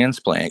you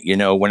transplant,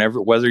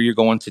 whether you're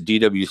going to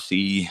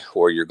DWC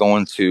or you're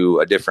going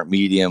to a different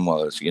medium,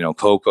 whether it's,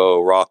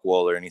 cocoa, rock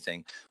wool or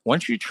anything,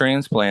 once you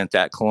transplant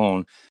that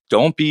clone,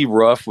 don't be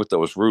rough with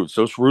those roots.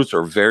 Those roots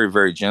are very,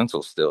 very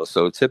gentle still.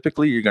 So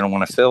typically you're going to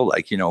want to fill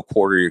like, a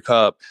quarter of your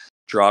cup,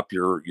 drop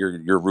your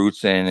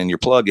roots in and your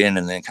plug in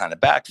and then kind of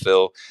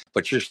backfill.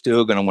 But you're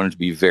still going to want it to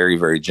be very,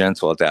 very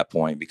gentle at that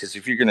point, because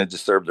if you're going to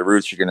disturb the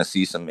roots, you're going to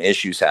see some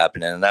issues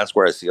happening. And that's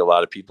where I see a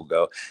lot of people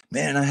go,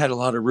 man, I had a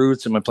lot of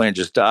roots and my plant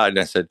just died. And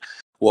I said,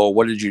 well,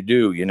 what did you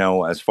do,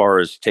 as far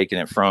as taking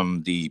it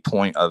from the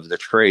point of the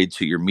trade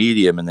to your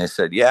medium? And they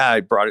said, yeah,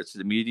 I brought it to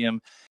the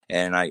medium.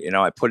 And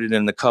I put it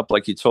in the cup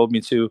like you told me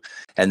to.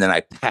 And then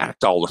I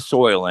packed all the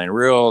soil in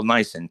real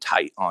nice and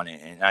tight on it.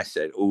 And I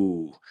said,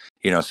 ooh,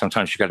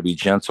 sometimes you got to be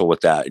gentle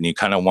with that. And you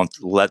kind of want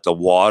to let the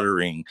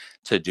watering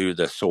to do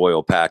the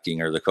soil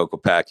packing or the cocoa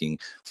packing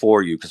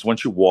for you. Because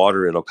once you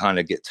water, it'll kind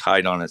of get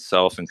tight on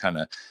itself and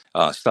kind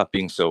of stop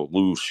being so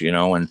loose,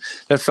 And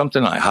that's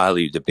something I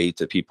highly debate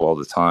to people all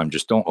the time.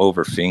 Just don't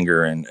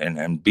overfinger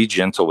and be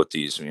gentle with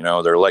these.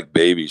 They're like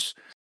babies.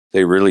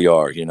 They really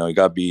are. You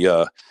got to be,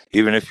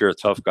 even if you're a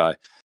tough guy,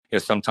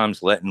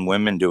 sometimes letting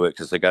women do it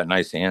because they got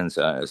nice hands.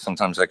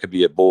 Sometimes I could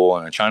be a bull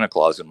in a china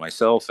closet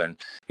myself, and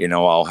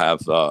I'll have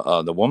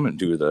the woman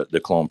do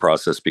the clone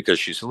process because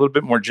she's a little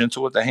bit more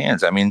gentle with the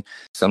hands. I mean,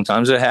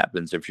 sometimes it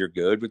happens. If you're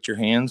good with your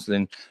hands,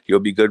 then you'll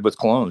be good with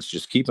clones.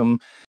 Just keep them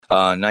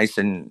nice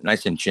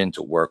and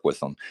gentle. Work with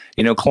them.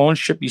 Clones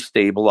should be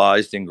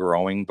stabilized and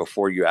growing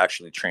before you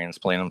actually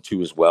transplant them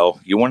too as well.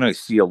 You want to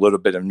see a little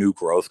bit of new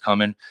growth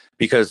coming,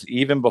 because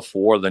even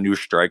before the new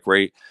strike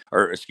rate,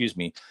 or excuse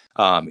me,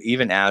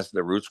 even as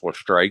the roots will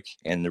strike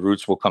and the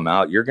roots will come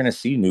out, you're going to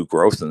see new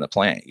growth in the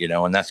plant,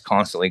 and that's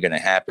constantly going to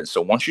happen.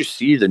 So once you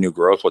see the new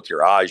growth with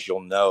your eyes,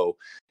 you'll know,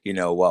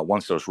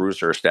 once those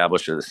roots are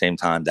established at the same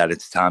time, that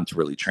it's time to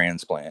really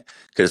transplant,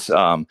 because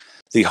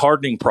the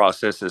hardening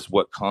process is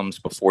what comes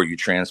before you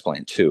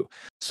transplant too.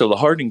 So the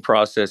hardening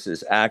process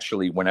is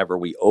actually whenever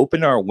we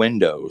open our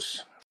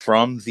windows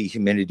from the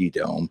humidity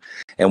dome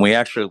and we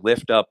actually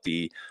lift up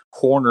the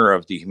corner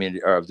of the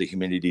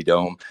humidity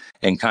dome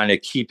and kind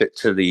of keep it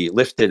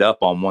lifted up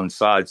on one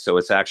side, so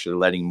it's actually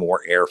letting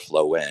more air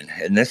flow in.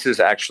 And this is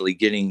actually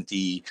getting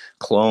the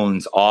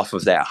clones off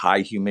of that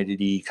high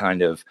humidity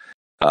kind of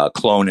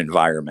clone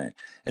environment.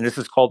 And this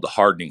is called the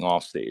hardening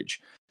off stage.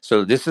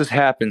 So this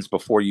happens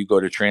before you go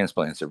to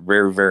transplant. It's a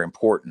very, very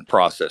important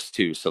process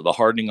too. So the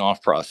hardening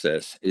off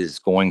process is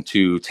going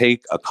to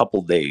take a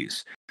couple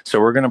days.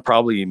 So we're going to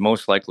probably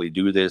most likely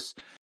do this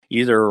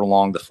either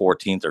along the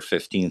 14th or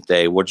 15th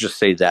day. We'll just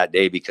say that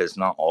day because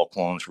not all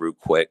clones root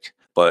quick.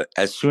 But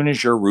as soon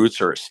as your roots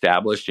are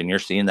established and you're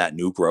seeing that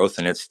new growth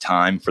and it's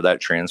time for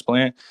that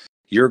transplant,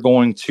 you're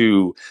going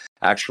to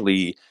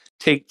actually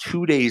take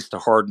 2 days to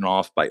harden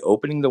off by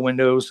opening the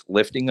windows,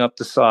 lifting up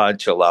the side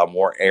to allow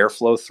more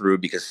airflow through,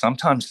 because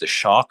sometimes the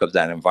shock of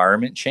that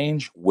environment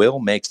change will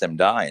make them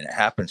die. And it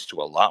happens to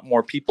a lot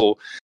more people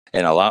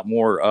and a lot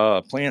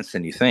more plants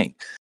than you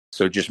think.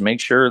 So just make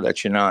sure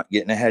that you're not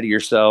getting ahead of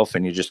yourself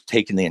and you're just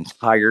taking the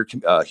entire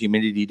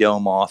humidity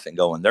dome off and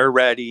going, they're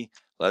ready.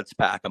 Let's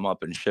pack them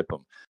up and ship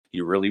them.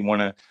 You really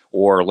want to,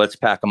 or let's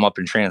pack them up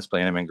and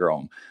transplant them and grow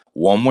them.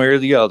 One way or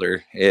the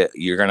other,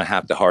 you're going to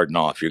have to harden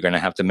off. You're going to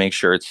have to make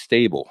sure it's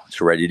stable. It's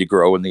ready to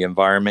grow in the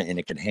environment and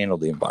it can handle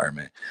the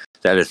environment.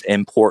 That is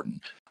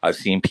important. I've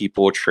seen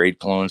people trade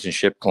clones and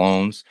ship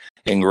clones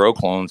and grow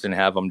clones and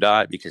have them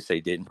die because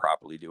they didn't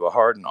properly do a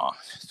harden off.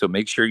 So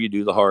make sure you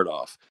do the hard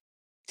off.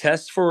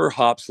 Test for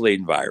hops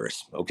laden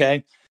virus.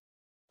 Okay.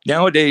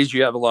 Nowadays,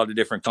 you have a lot of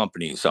different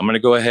companies. So I'm going to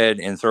go ahead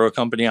and throw a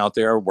company out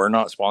there. We're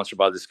not sponsored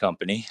by this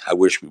company. I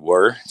wish we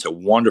were. It's a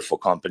wonderful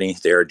company.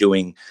 They're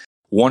doing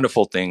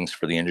wonderful things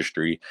for the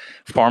industry.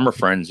 Farmer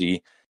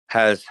Frenzy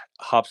has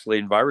hops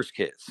laden virus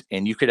kits,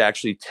 and you could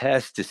actually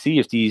test to see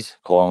if these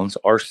clones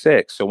are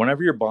sick. So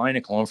whenever you're buying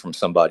a clone from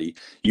somebody,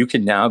 you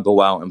can now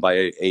go out and buy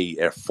an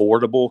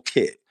affordable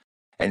kit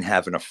and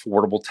have an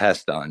affordable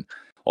test done.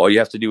 All you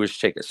have to do is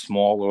take a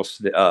small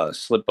little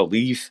slip of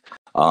leaf.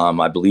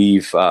 I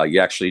believe you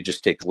actually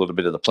just take a little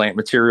bit of the plant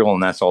material,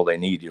 and that's all they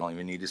need. You don't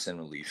even need to send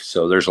a leaf.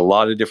 So there's a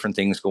lot of different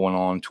things going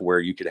on to where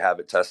you could have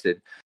it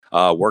tested.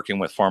 Working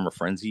with Farmer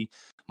Frenzy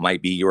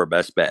might be your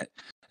best bet.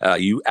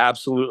 You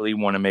absolutely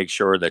want to make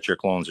sure that your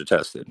clones are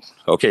tested.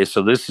 Okay,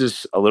 so this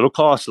is a little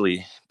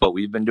costly, but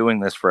we've been doing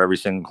this for every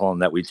single clone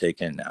that we take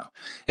in now.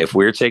 If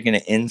we're taking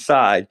it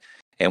inside,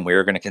 and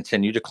we're going to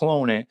continue to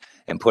clone it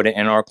and put it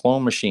in our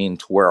clone machine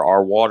to where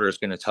our water is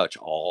going to touch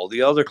all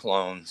the other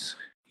clones,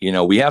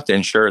 we have to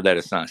ensure that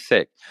it's not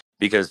sick,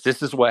 because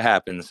this is what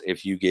happens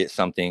if you get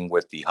something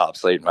with the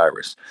hops laden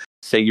virus.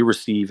 Say you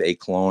receive a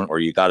clone or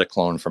you got a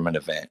clone from an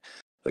event.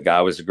 The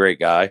guy was a great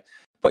guy,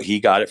 but he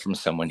got it from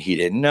someone he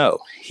didn't know.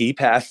 He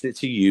passed it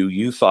to you.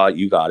 You thought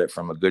you got it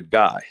from a good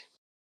guy.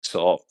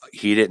 So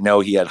he didn't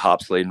know he had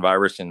hops laden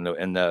virus in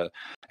the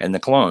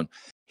clone.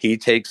 He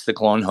takes the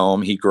clone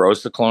home. He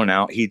grows the clone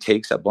out. He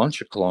takes a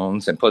bunch of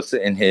clones and puts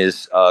it in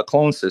his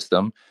clone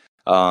system,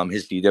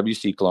 his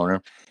DWC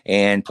cloner,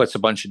 and puts a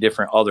bunch of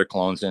different other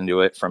clones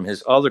into it from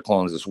his other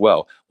clones as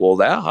well. Well,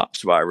 that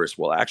hops virus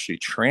will actually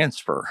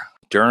transfer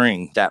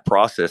during that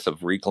process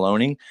of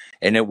recloning,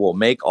 and it will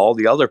make all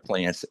the other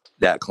plants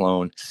that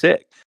clone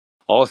sick.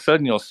 All of a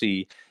sudden, you'll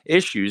see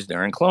issues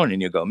during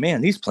cloning. You go, man,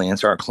 these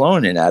plants aren't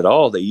cloning at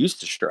all. They used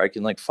to strike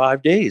in like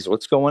 5 days.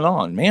 What's going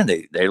on? Man,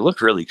 they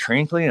look really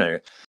crinkly.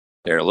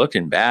 They're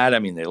looking bad. I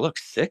mean, they look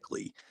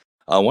sickly.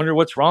 I wonder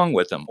what's wrong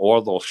with them.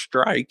 Or they'll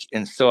strike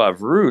and still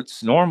have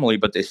roots normally,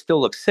 but they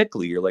still look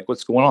sickly. You're like,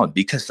 what's going on?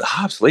 Because the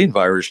hops laden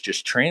virus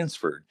just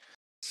transferred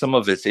some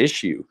of its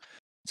issue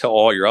to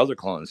all your other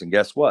clones. And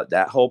guess what?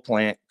 That whole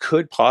plant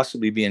could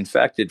possibly be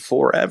infected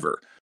forever.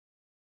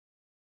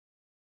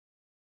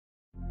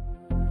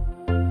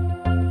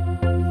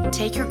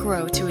 Take your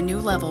grow to a new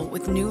level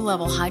with New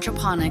Level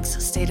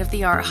Hydroponics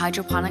state-of-the-art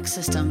hydroponic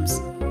systems.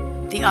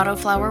 The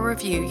Autoflower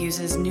Review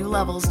uses New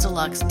Level's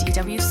deluxe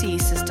DWC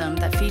system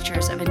that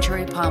features a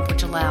Venturi pump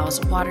which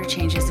allows water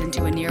changes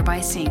into a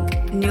nearby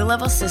sink. New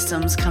Level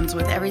Systems comes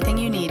with everything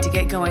you need to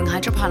get going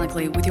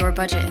hydroponically with your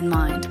budget in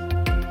mind.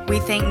 We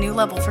thank New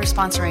Level for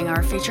sponsoring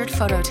our featured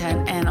photo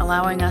tent and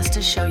allowing us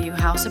to show you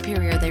how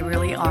superior they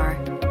really are.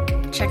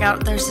 Check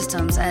out their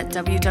systems at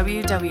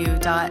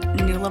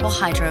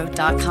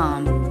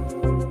www.newlevelhydro.com.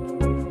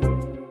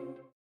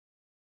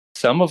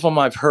 Some of them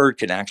I've heard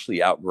can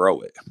actually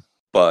outgrow it,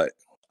 but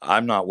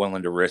I'm not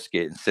willing to risk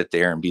it and sit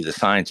there and be the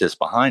scientist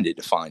behind it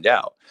to find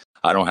out.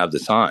 I don't have the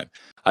time.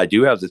 I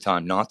do have the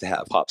time not to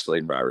have hop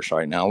Sladen virus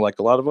right now, like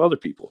a lot of other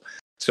people.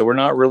 So we're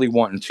not really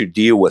wanting to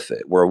deal with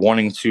it. We're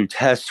wanting to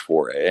test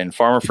for it. And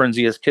Farmer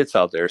Frenzy has kits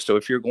out there. So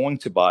if you're going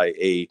to buy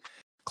a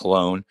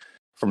clone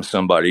from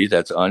somebody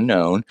that's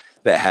unknown,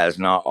 that has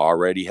not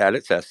already had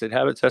it tested,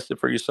 have it tested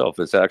for yourself.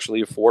 It's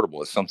actually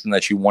affordable. It's something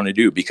that you want to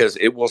do because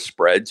it will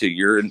spread to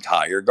your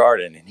entire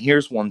garden. And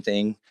here's one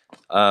thing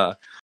I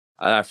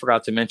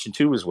forgot to mention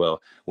too as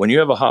well. When you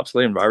have a hop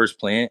Sladen virus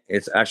plant,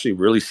 it's actually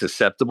really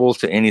susceptible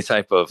to any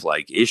type of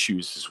like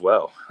issues as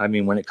well. I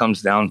mean, when it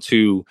comes down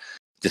to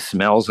the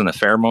smells and the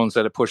pheromones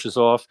that it pushes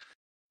off,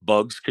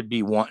 bugs could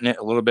be wanting it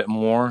a little bit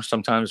more.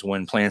 Sometimes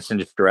when plants in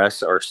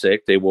distress are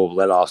sick, they will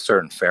let off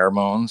certain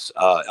pheromones.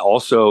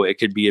 Also, it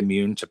could be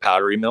immune to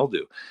powdery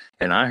mildew.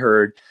 And I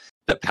heard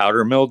that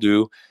powder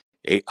mildew,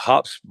 a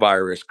hops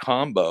virus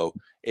combo,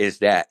 is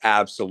that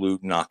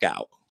absolute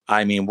knockout.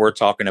 I mean, we're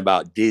talking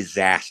about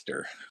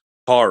disaster,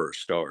 horror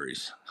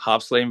stories.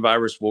 Hop Sladen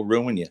virus will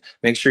ruin you.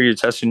 Make sure you're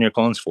testing your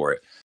clones for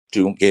it.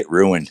 Don't get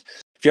ruined.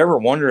 If you're ever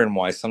wondering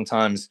why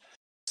sometimes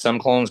some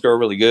clones grow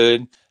really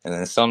good and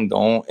then some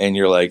don't, and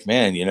you're like,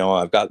 man,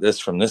 I've got this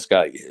from this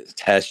guy.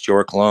 Test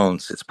your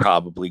clones. It's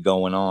probably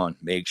going on.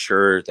 Make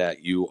sure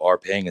that you are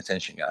paying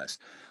attention, guys.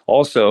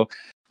 Also,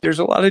 there's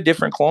a lot of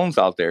different clones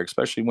out there,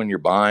 especially when you're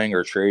buying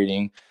or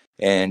trading.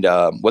 And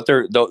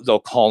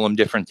they'll call them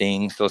different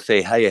things. They'll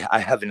say, hey, I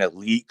have an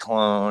elite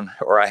clone,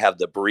 or I have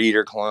the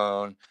breeder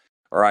clone,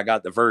 or I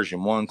got the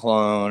version 1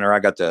 clone, or I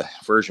got the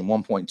version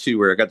 1.2,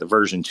 or I got the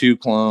version 2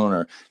 clone,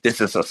 or this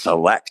is a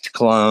select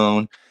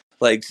clone.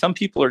 Like, some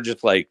people are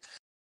just like,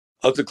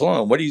 oh, the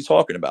clone, what are you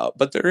talking about?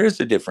 But there is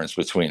a difference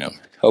between them.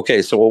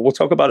 Okay, so we'll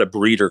talk about a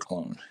breeder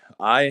clone.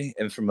 I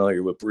am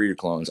familiar with breeder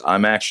clones.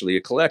 I'm actually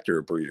a collector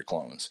of breeder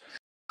clones.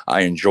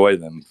 I enjoy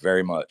them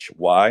very much.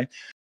 Why?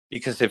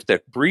 Because if the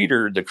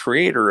breeder, the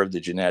creator of the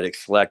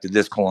genetics, selected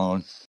this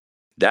clone,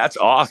 that's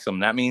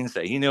awesome. That means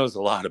that he knows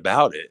a lot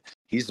about it.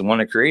 He's the one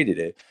that created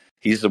it.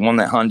 He's the one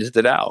that hunted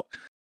it out.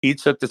 He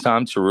took the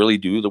time to really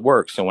do the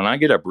work. So when I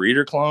get a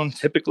breeder clone,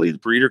 typically the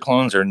breeder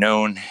clones are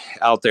known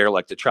out there,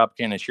 like the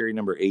Tropicana Cherry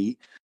number 8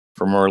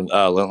 from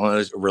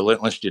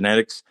Relentless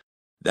Genetics.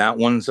 That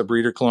one's a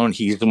breeder clone.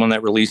 He's the one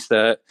that released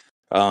that.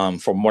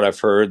 From what I've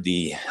heard,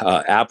 the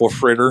Apple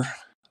Fritter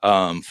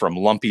from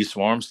Lumpy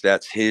Swarms,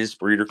 that's his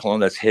breeder clone.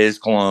 That's his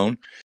clone.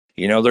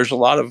 There's a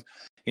lot of,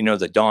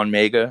 the Don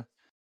Mega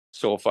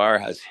Soulfire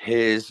has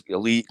his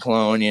elite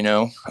clone.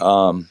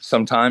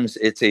 Sometimes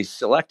it's a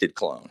selected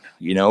clone,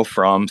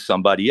 from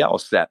somebody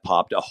else that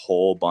popped a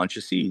whole bunch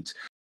of seeds.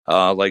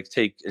 Like,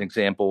 take an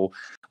example,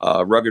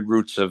 Rugged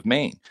Roots of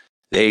Maine.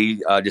 They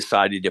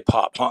decided to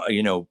pop,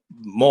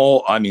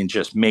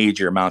 just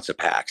major amounts of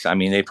packs. I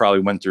mean, they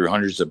probably went through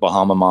hundreds of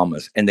Bahama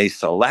Mamas, and they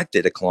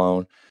selected a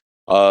clone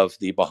of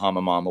the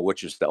Bahama Mama,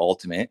 which is the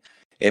ultimate.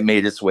 It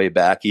made its way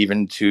back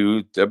even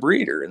to the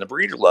breeder, and the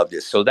breeder loved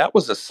it. So that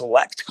was a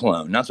select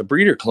clone, not the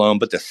breeder clone,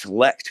 but the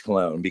select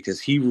clone,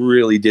 because he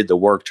really did the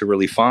work to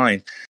really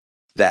find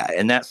that.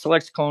 And that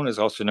select clone is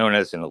also known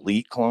as an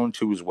elite clone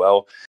too, as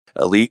well.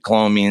 Elite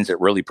clone means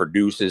it really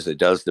produces, it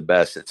does the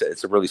best.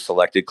 It's a really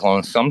selected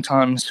clone.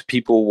 Sometimes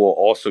people will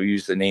also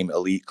use the name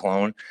elite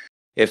clone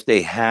if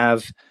they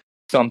have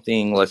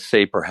something, let's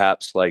say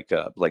perhaps like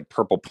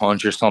Purple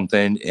Punch or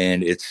something,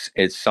 and it's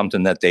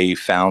something that they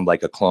found,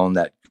 like a clone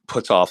that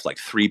puts off like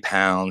 3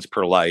 pounds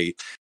per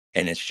light,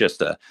 and it's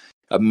just a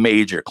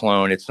major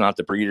clone. It's not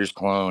the breeder's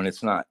clone.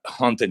 It's not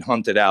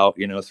hunted out,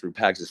 through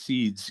packs of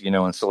seeds,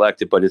 and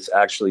selected, but it's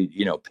actually,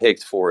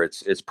 picked for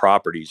its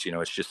properties.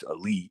 It's just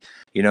elite,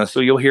 so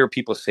you'll hear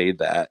people say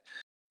that.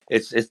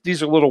 It's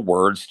these are little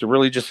words to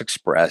really just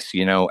express,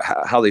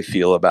 how they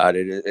feel about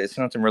it. It's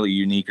nothing really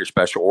unique or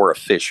special or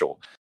official.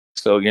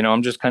 So,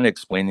 I'm just kind of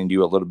explaining to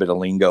you a little bit of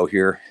lingo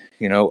here.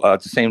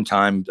 At the same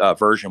time,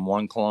 version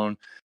 1 clone,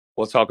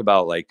 we'll talk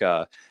about like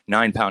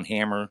 9-pound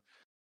hammer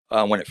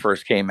when it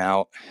first came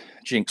out.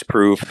 Jinx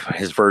Proof,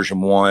 his version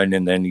 1,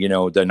 and then, the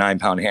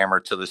 9-pound hammer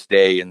to this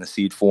day in the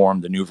seed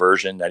form, the new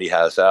version that he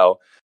has out,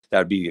 that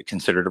would be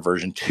considered a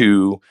version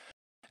 2.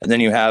 And then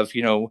you have,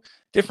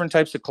 different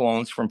types of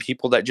clones from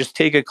people that just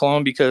take a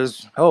clone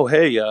because, oh,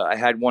 hey, I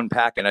had one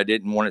pack and I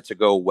didn't want it to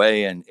go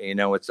away. And,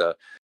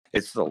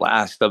 it's the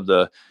last of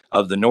the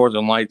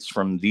Northern Lights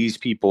from these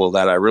people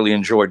that I really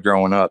enjoyed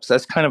growing up. So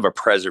that's kind of a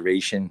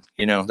preservation,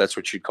 that's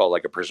what you'd call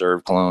like a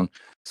preserved clone,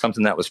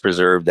 something that was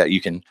preserved that you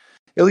can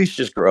at least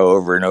just grow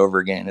over and over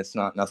again. It's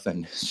not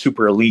nothing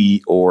super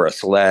elite or a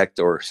select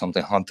or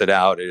something hunted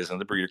out. It isn't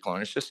the breeder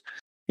clone. It's just,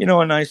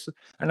 a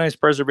nice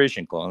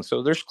preservation clone.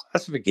 So there's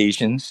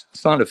classifications.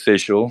 It's not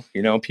official.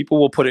 People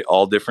will put it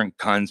all different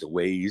kinds of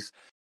ways.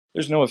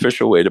 There's no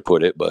official way to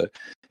put it, but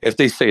if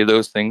they say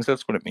those things,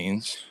 that's what it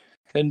means.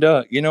 And,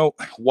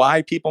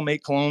 why people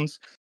make clones,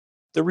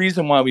 The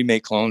reason why we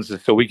make clones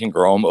is so we can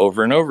grow them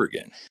over and over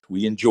again.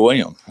 We enjoy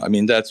them. I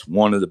mean, that's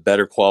one of the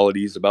better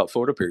qualities about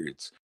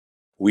photoperiods.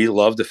 We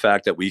love the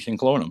fact that we can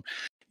clone them.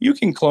 You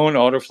can clone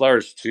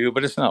autoflowers too,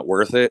 but it's not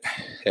worth it.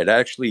 It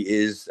actually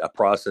is a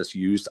process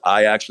used.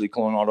 I actually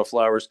clone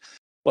autoflowers,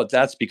 but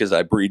that's because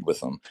I breed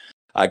with them.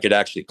 I could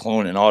actually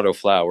clone an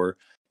autoflower,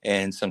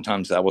 and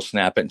sometimes I will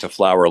snap it into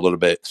flower a little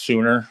bit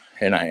sooner.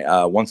 And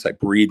once I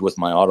breed with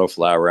my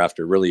autoflower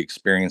after really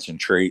experiencing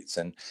traits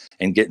and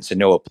getting to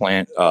know a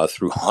plant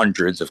through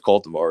hundreds of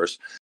cultivars,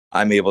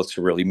 I'm able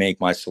to really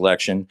make my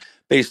selection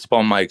based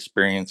upon my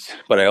experience.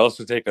 But I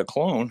also take a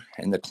clone,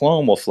 and the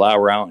clone will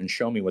flower out and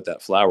show me what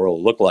that flower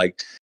will look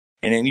like.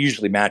 And it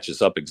usually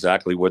matches up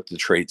exactly with the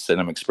traits that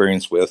I'm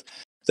experienced with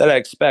that I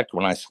expect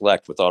when I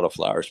select with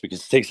autoflowers,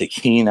 because it takes a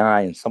keen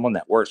eye and someone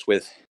that works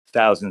with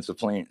thousands of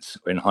plants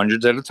and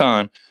hundreds at a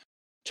time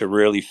to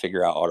really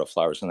figure out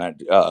autoflowers in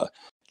that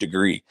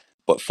degree.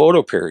 But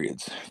photo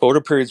periods,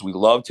 we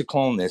love to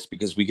clone this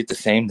because we get the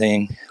same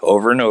thing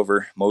over and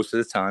over most of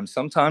the time.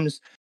 Sometimes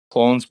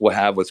clones will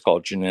have what's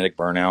called genetic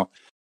burnout.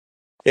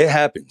 It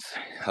happens.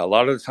 A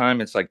lot of the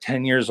time, it's like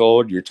 10 years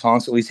old. You're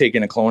constantly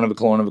taking a clone of a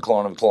clone of a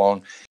clone of a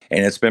clone,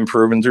 and it's been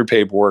proven through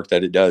paperwork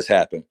that it does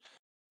happen.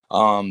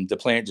 The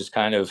plant just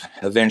kind of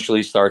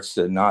eventually starts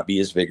to not be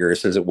as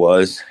vigorous as it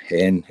was,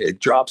 and it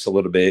drops a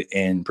little bit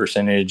in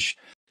percentage,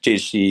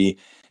 THC,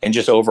 and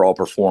just overall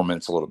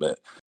performance a little bit.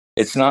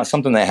 It's not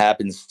something that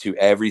happens to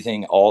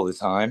everything all the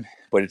time,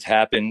 but it's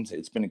happened.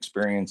 It's been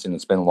experienced and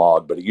it's been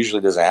logged, but it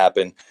usually doesn't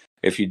happen.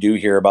 If you do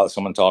hear about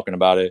someone talking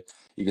about it,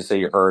 you can say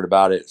you heard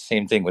about it.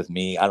 Same thing with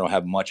me. I don't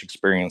have much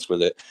experience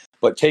with it,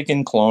 but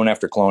taking clone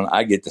after clone,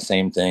 I get the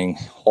same thing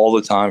all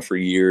the time for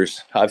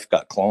years. I've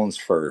got clones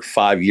for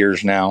 5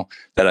 years now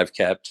that I've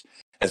kept.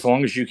 As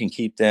long as you can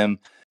keep them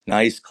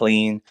nice,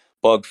 clean,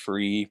 bug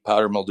free,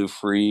 powder mildew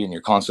free, and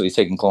you're constantly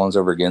taking clones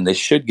over again, they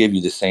should give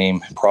you the same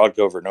product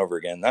over and over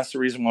again. That's the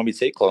reason why we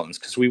take clones,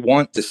 because we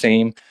want the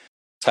same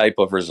type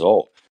of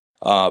result.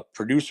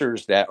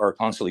 Producers that are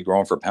constantly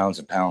growing for pounds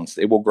and pounds,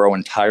 they will grow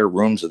entire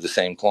rooms of the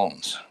same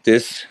clones.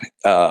 This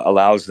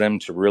allows them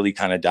to really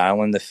kind of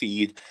dial in the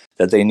feed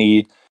that they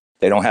need.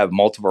 They don't have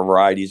multiple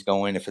varieties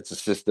going. If it's a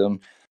system,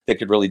 they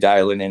could really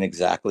dial it in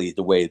exactly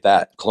the way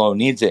that clone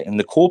needs it. And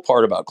the cool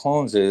part about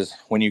clones is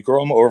when you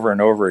grow them over and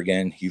over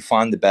again, you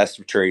find the best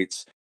of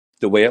traits,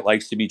 the way it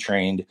likes to be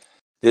trained.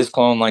 This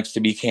clone likes to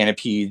be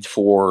canopied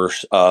for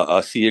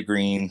a sea of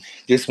green.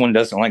 This one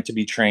doesn't like to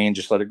be trained,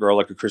 just let it grow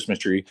like a Christmas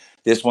tree.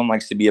 This one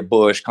likes to be a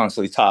bush,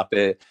 constantly top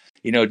it.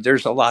 You know,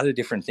 there's a lot of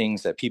different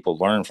things that people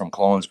learn from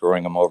clones,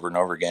 growing them over and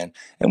over again.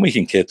 And we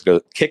can kick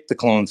the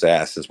clone's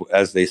ass,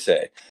 as they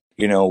say.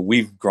 You know,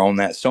 we've grown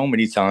that so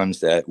many times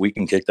that we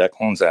can kick that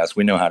clone's ass.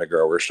 We know how to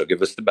grow her. She'll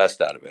give us the best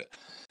out of it.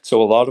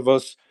 So a lot of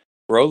us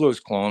grow those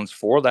clones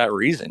for that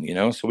reason, you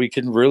know, so we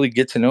can really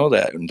get to know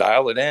that and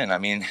dial it in. I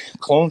mean,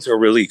 clones are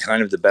really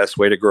kind of the best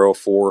way to grow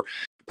for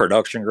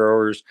production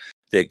growers.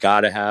 They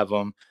got to have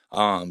them.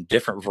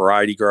 Different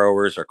variety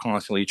growers are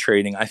constantly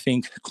trading. I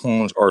think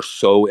clones are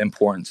so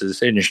important to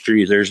this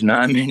industry. There's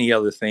not many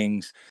other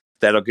things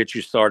that'll get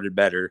you started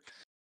better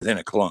than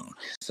a clone.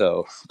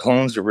 So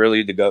clones are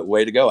really the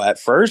way to go. At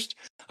first,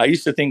 I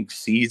used to think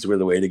seeds were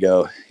the way to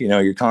go. You know,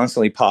 you're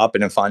constantly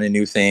popping and finding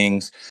new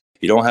things.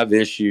 You don't have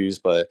issues,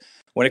 but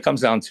when it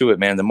comes down to it,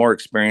 man, the more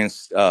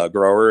experienced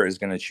grower is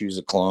going to choose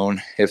a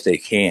clone if they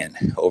can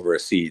over a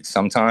seed.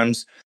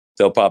 Sometimes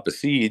they'll pop a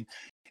seed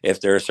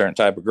if they're a certain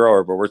type of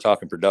grower, but we're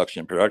talking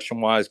production.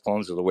 Production wise,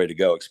 clones are the way to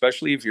go,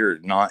 especially if you're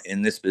not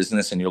in this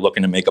business and you're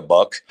looking to make a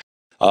buck.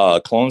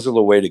 Clones are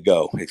the way to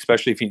go,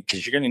 especially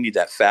because you're going to need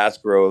that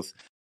fast growth.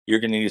 You're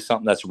going to need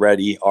something that's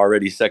ready,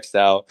 already sexed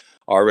out,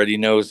 already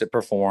knows it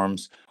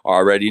performs,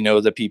 already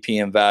know the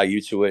ppm value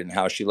to it and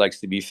how she likes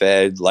to be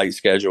fed, light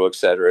schedule, et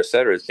cetera, et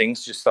cetera.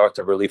 Things just start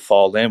to really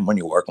fall in when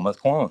you're working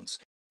with clones.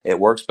 It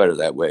works better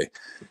that way.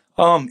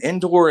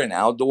 Indoor and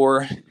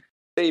outdoor,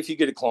 say if you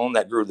get a clone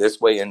that grew this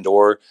way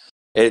indoor,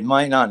 it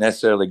might not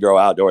necessarily grow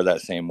outdoor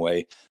that same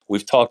way.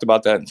 We've talked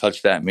about that and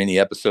touched that in many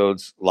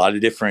episodes. A lot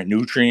of different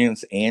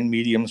nutrients and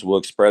mediums will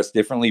express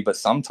differently, but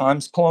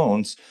sometimes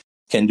clones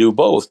can do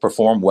both,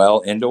 perform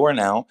well indoor and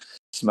out,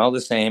 smell the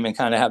same, and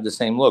kind of have the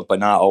same look, but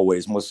not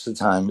always. Most of the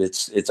time,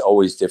 it's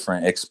always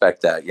different.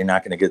 Expect that. You're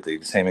not going to get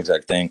the same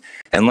exact thing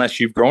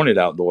unless you've grown it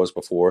outdoors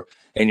before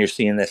and you're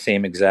seeing the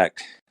same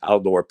exact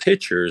outdoor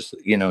pictures.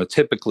 You know,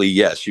 typically,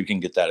 yes, you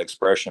can get that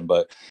expression,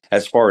 but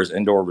as far as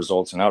indoor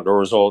results and outdoor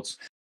results,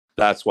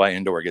 that's why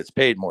indoor gets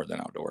paid more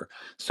than outdoor.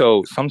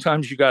 So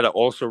sometimes you got to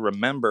also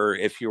remember,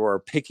 if you are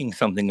picking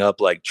something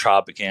up like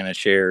Tropicana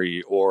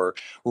Cherry or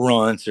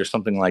Runts or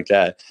something like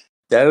that,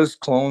 those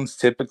clones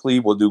typically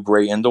will do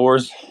great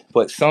indoors,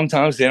 but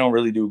sometimes they don't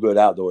really do good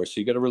outdoors. So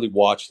you got to really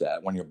watch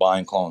that when you're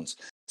buying clones.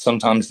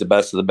 Sometimes the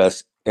best of the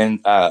best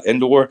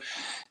indoor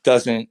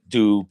doesn't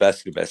do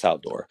best of the best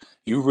outdoor.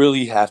 You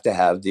really have to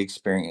have the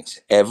experience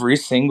every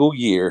single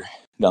year.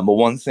 Number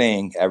one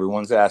thing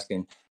everyone's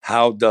asking,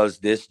 how does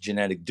this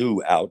genetic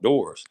do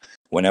outdoors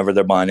whenever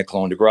they're buying a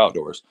clone to grow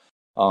outdoors?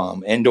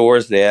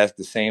 Indoors, they ask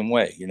the same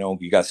way.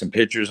 You got some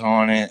pictures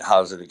on it.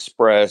 How's it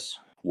express?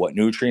 What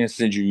nutrients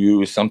did you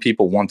use? Some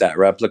people want that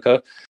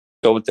replica.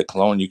 So with the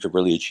clone, you could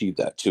really achieve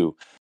that too.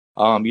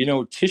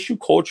 Tissue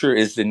culture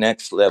is the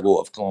next level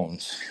of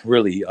clones.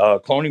 Really,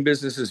 cloning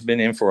business has been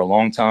in for a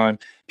long time.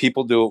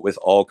 People do it with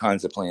all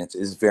kinds of plants.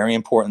 It's very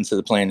important to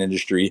the plant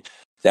industry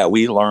that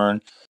we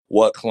learn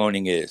what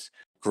cloning is.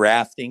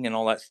 Grafting and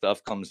all that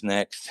stuff comes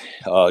next.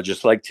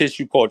 Just like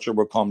tissue culture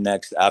will come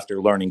next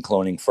after learning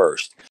cloning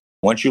first.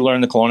 Once you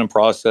learn the cloning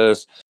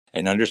process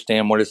and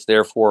understand what it's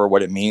there for,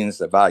 what it means,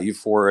 the value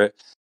for it,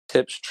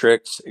 tips,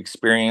 tricks,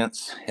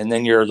 experience, and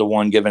then you're the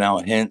one giving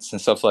out hints and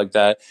stuff like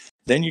that,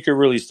 then you can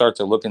really start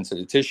to look into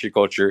the tissue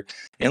culture,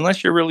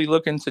 unless you're really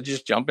looking to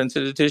just jump into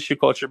the tissue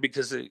culture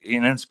because it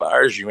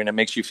inspires you and it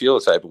makes you feel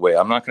a type of way.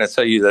 I'm not going to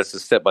tell you that's a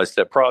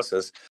step-by-step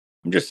process.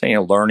 I'm just saying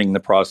learning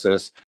the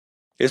process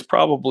is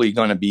probably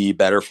going to be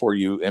better for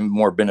you and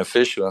more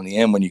beneficial in the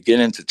end when you get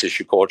into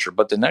tissue culture.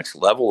 But the next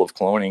level of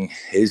cloning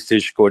is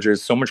tissue culture.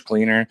 It's so much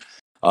cleaner.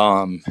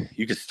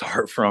 You could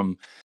start from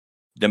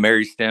the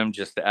Mary stem,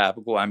 just the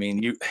apical. I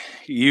mean,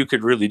 you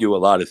could really do a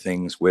lot of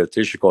things with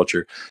tissue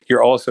culture.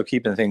 You're also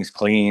keeping things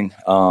clean.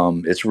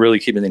 It's really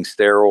keeping things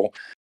sterile.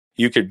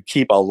 You could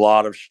keep a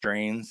lot of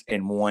strains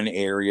in one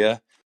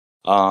area.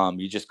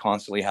 You just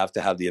constantly have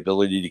to have the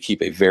ability to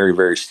keep a very,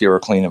 very sterile,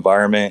 clean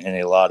environment and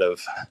a lot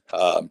of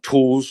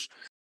tools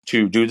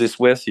to do this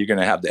with. You're going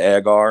to have the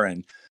agar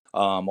and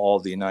all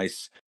the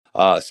nice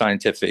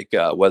scientific,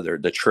 whether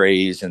the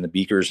trays and the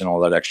beakers and all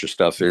that extra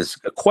stuff is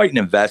quite an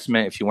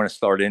investment if you want to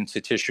start into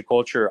tissue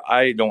culture.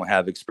 I don't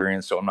have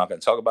experience, so I'm not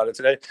going to talk about it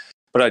today.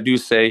 But I do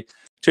say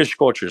tissue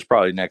culture is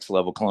probably next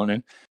level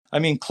cloning. I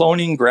mean,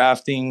 cloning,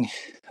 grafting,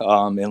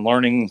 and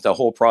learning the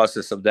whole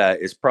process of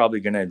that is probably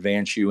going to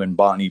advance you in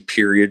botany,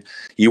 period.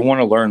 You want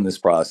to learn this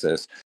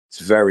process. It's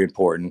very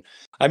important.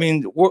 I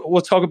mean,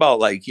 we'll talk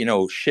about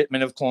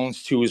shipment of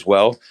clones too as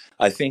well.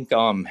 I think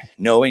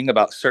knowing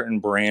about certain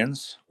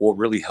brands will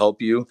really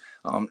help you.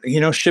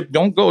 Ship.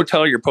 Don't go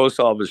tell your post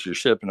office you're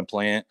shipping a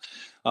plant.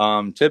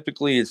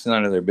 Typically, it's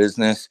none of their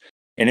business.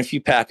 And if you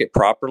pack it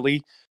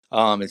properly,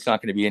 it's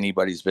not going to be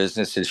anybody's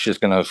business. It's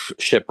just going to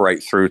ship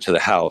right through to the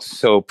house.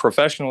 So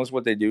professionals,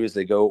 what they do is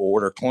they go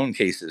order clone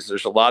cases.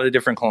 There's a lot of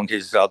different clone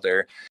cases out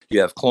there. You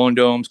have clone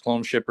domes,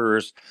 clone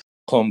shippers,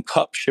 clone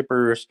cup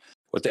shippers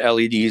with the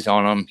LEDs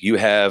on them. You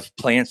have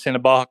plants in a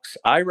box.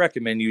 I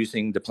recommend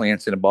using the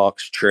plants in a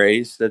box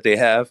trays that they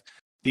have.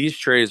 These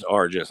trays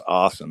are just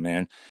awesome,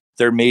 man.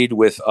 They're made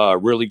with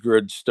really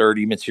good,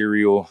 sturdy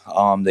material.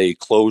 They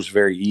close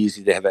very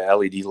easy. They have an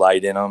LED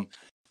light in them.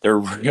 They're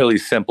really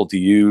simple to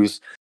use.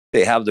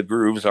 They have the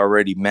grooves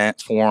already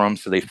meant for them,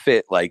 so they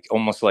fit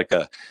almost like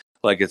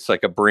it's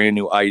like a brand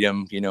new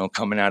item,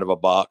 coming out of a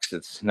box.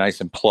 It's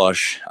nice and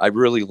plush. I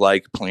really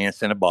like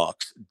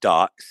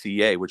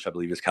plantsinAbox.ca, which I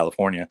believe is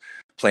California.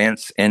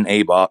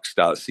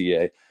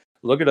 PlantsinAbox.ca.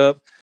 Look it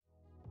up.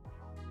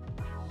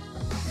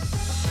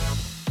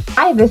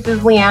 Hi, this is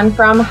Leanne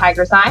from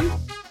Hygrozyme.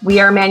 We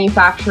are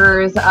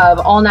manufacturers of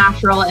all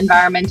natural,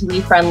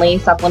 environmentally friendly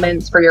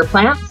supplements for your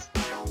plants.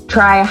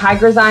 Try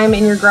Hygrozyme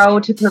in your grow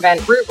to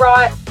prevent root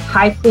rot,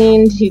 High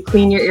Clean to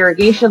clean your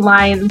irrigation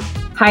lines,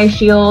 High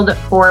Shield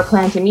for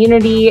plant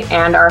immunity,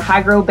 and our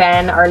Hygro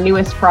Ben, our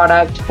newest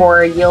product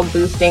for yield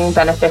boosting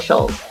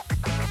beneficials.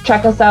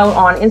 Check us out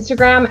on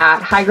Instagram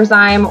at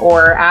Hygrozyme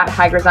or at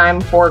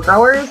Hygrozyme for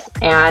growers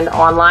and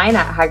online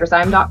at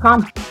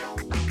hygrozyme.com.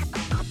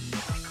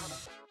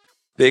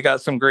 They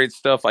got some great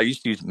stuff. I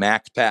used to use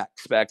Mac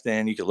packs back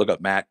then. You could look up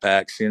Mac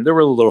packs, and they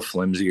were a little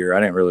flimsier. I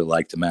didn't really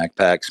like the Mac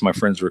packs. My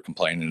friends were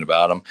complaining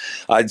about them.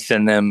 I'd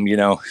send them,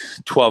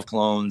 12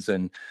 clones,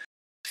 and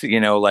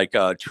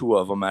two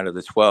of them out of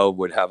the 12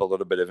 would have a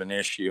little bit of an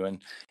issue. And,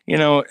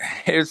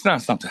 it's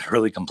not something to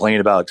really complain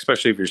about,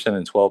 especially if you're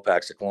sending 12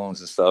 packs of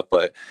clones and stuff.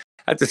 But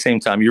at the same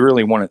time, you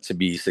really want it to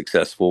be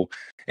successful.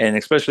 And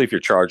especially if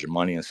you're charging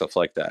money and stuff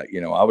like that.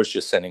 I was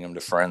just sending them to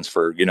friends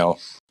for,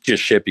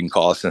 just shipping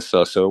costs and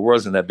stuff. So it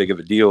wasn't that big of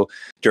a deal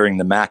during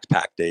the Mac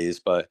pack days.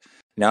 But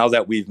now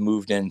that we've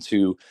moved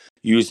into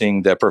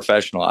using the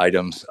professional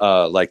items,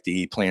 like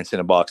the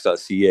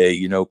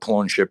plantsinAbox.ca,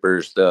 clone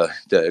shippers,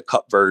 the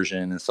cup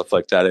version and stuff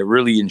like that, it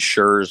really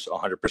ensures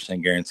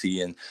 100%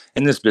 guarantee. And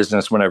in this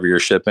business, whenever you're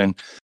shipping,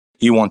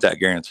 you want that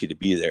guarantee to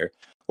be there.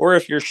 Or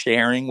if you're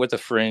sharing with a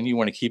friend, you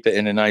want to keep it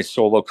in a nice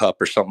solo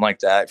cup or something like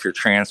that. If you're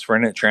transfer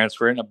it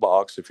in a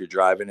box. If you're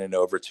driving it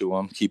over to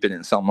them, keep it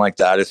in something like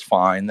that. It's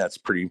fine. It's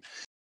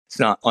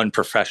not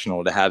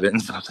unprofessional to have it in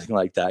something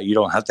like that. You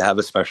don't have to have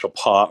a special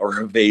pot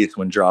or a vase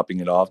when dropping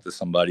it off to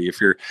somebody if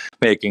you're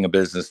making a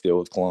business deal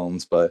with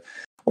clones,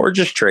 or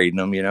just trading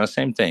them,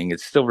 same thing.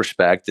 It's still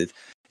respect.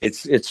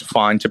 It's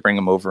fine to bring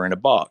them over in a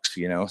box,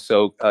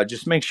 so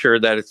just make sure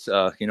that it's,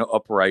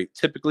 upright.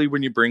 Typically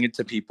when you bring it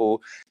to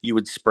people, you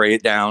would spray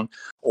it down,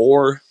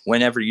 or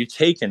whenever you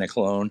take in a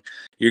clone,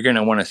 you're going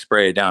to want to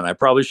spray it down. I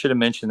probably should have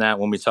mentioned that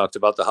when we talked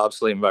about the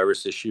Hobslein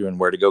virus issue and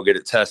where to go get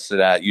it tested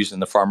at using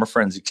the Farmer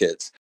Frenzy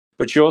kits.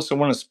 But you also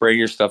want to spray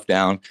your stuff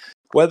down,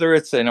 whether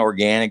it's an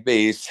organic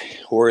base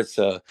or it's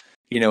a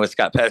it's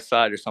got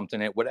pesticide or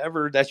something in it,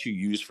 whatever that you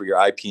use for your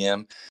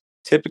IPM,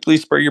 typically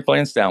spray your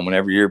plants down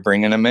whenever you're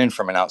bringing them in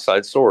from an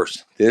outside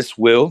source. This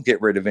will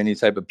get rid of any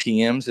type of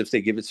PMs if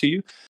they give it to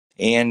you,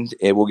 and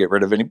it will get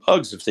rid of any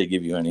bugs if they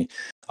give you any.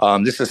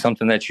 This is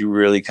something that you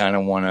really kind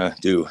of want to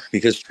do,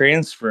 because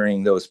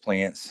transferring those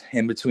plants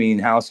in between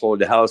household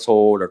to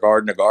household or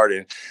garden to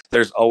garden,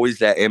 there's always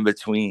that in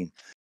between.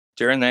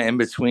 During that in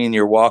between,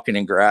 you're walking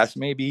in grass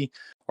maybe,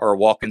 or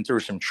walking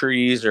through some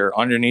trees or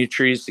underneath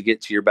trees to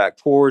get to your back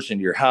porch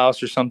into your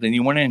house or something.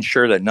 You want to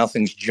ensure that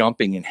nothing's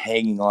jumping and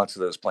hanging onto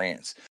those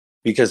plants,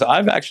 because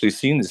I've actually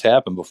seen this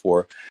happen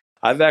before.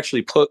 I've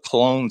actually put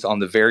clones on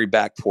the very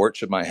back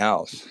porch of my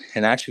house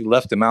and actually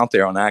left them out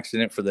there on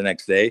accident for the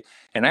next day.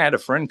 And I had a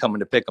friend coming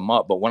to pick them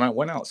up. But when I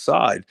went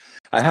outside,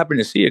 I happened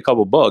to see a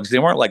couple bugs. They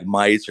weren't like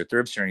mites or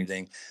thrips or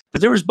anything, but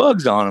there was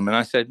bugs on them. And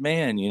I said,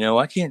 man,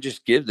 I can't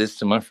just give this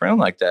to my friend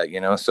like that,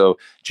 So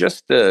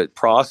just the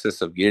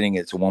process of getting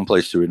it to one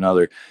place to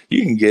another,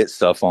 you can get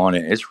stuff on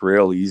it. It's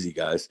real easy,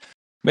 guys.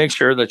 Make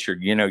sure that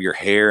your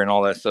hair and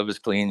all that stuff is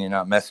clean. You're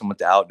not messing with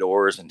the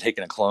outdoors and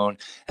taking a clone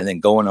and then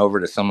going over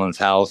to someone's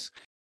house,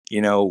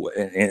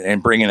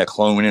 and bringing a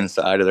clone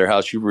inside of their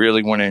house. You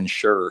really want to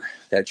ensure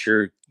that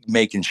you're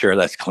making sure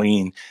that's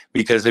clean,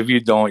 because if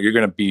you don't, you're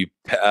going to be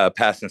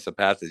passing some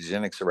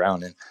pathogenics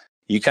around, and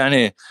you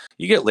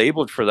get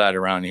labeled for that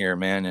around here,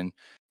 man. And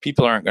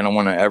people aren't going to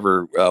want to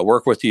ever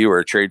work with you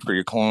or trade for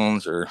your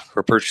clones or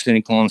purchase any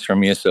clones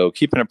from you. So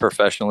keeping a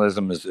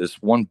professionalism is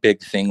one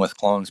big thing with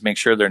clones. Make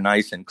sure they're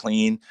nice and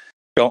clean.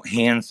 Don't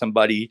hand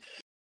somebody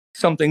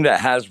something that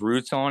has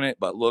roots on it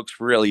but looks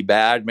really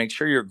bad. Make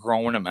sure you're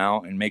growing them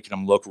out and making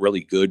them look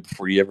really good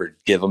before you ever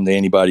give them to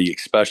anybody,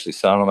 especially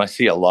sell them. I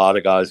see a lot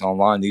of guys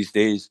online these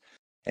days,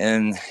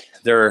 and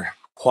their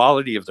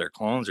quality of their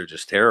clones are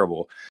just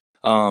terrible.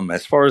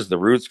 As far as the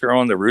roots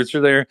growing, the roots are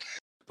there,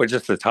 but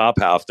just the top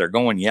half, they're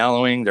going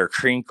yellowing, they're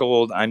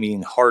crinkled. I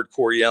mean,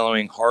 hardcore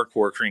yellowing,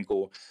 hardcore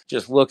crinkle,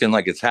 just looking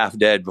like it's half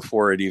dead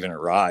before it even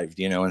arrived,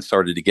 and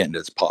started to get into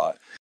its pot.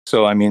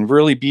 So, I mean,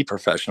 really be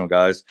professional,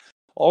 guys.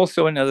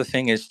 Also, another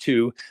thing is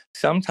too,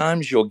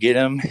 sometimes you'll get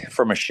them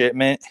from a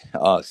shipment.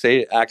 Say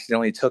it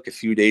accidentally took a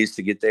few days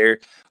to get there.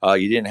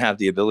 You didn't have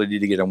the ability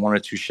to get a 1 or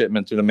 2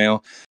 shipment through the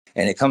mail,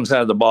 and it comes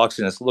out of the box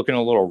and it's looking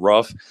a little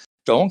rough.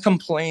 Don't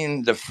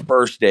complain the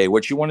first day.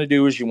 What you want to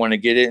do is you want to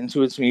get it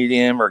into its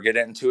medium or get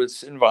it into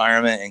its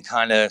environment and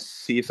kind of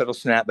see if it'll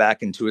snap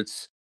back into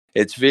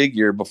its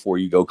vigor before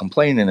you go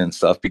complaining and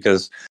stuff.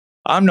 Because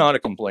I'm not a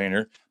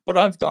complainer, but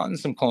I've gotten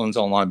some clones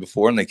online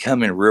before and they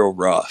come in real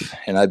rough.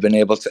 And I've been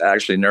able to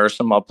actually nurse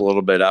them up a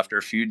little bit after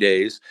a few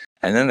days.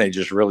 And then they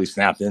just really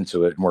snapped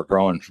into it and we're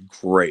growing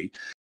great.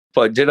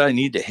 But did I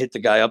need to hit the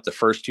guy up the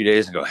first 2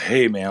 days and go,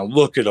 hey man,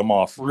 look at him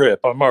off rip,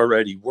 I'm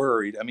already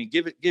worried? I mean,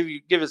 give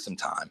it some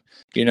time,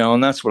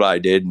 and that's what I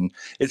did. And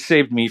it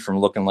saved me from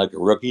looking like a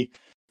rookie,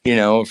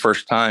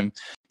 first time,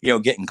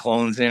 getting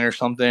clones in or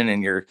something,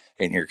 and you're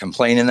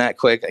complaining that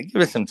quick. I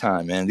give it some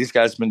time, man. These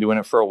guys have been doing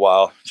it for a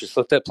while. Just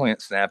let that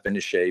plant snap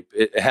into shape.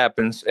 It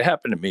happens. It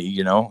happened to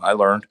me, I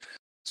learned.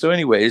 So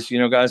anyways,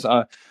 guys,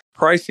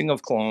 pricing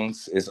of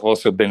clones has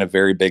also been a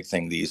very big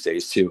thing these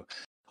days too.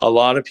 A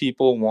lot of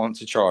people want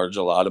to charge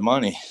a lot of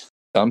money.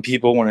 Some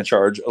people want to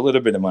charge a little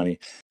bit of money.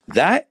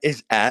 That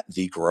is at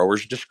the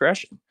grower's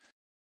discretion.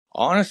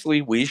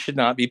 Honestly, we should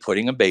not be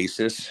putting a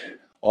basis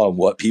on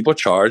what people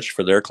charge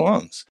for their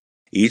clones.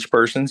 Each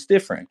person's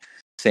different.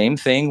 Same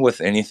thing with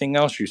anything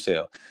else you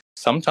sell.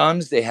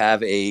 Sometimes they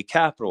have a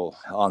capital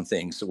on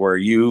things where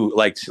you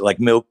like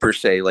milk per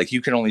se, like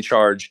you can only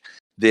charge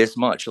this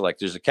much, like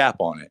there's a cap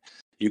on it.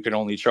 You can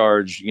only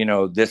charge,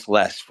 this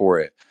less for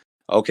it.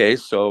 Okay,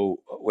 so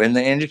in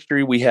the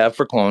industry we have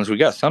for clones, we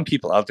got some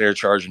people out there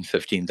charging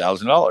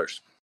 $15,000.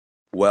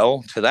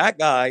 Well, to that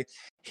guy,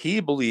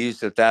 he believes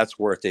that that's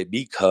worth it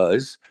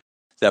because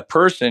that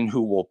person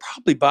who will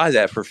probably buy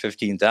that for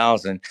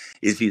 $15,000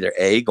 is either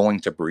A, going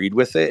to breed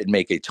with it and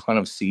make a ton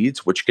of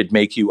seeds, which could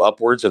make you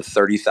upwards of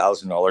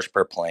 $30,000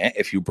 per plant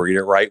if you breed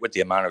it right with the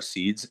amount of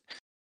seeds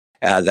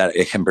that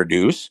it can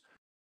produce.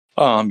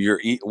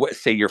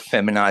 Say you're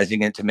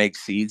feminizing it to make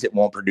seeds, it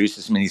won't produce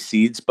as many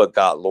seeds, but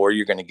God Lord,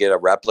 you're going to get a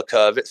replica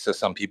of it. So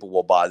some people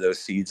will buy those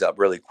seeds up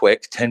really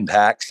quick. 10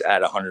 packs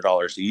at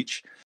 $100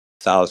 each,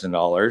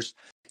 $1,000.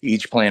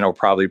 Each plant will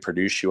probably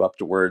produce you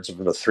upwards of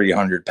the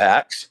 300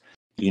 packs.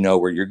 You know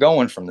where you're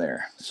going from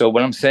there. So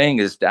what I'm saying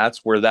is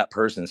that's where that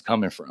person is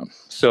coming from.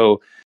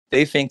 So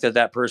they think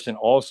that person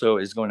also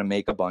is going to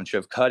make a bunch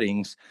of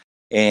cuttings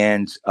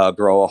and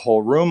grow a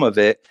whole room of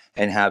it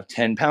and have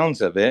 10 pounds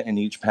of it. And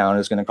each pound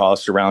is going to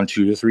cost around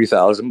 $2,000 to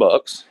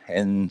 $3,000,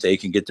 and they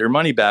can get their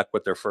money back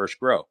with their first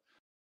grow.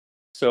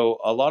 So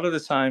a lot of the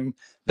time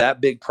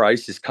that big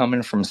price is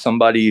coming from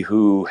somebody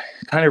who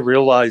kind of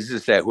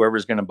realizes that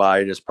whoever's going to buy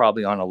it is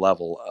probably on a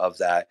level of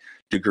that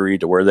degree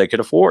to where they could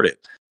afford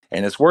it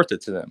and it's worth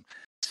it to them.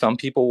 Some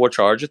people will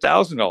charge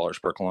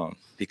 $1,000 per clone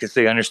because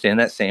they understand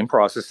that same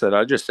process that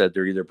I just said.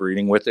 They're either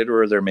breeding with it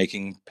or they're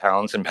making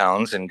pounds and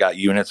pounds and got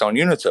units on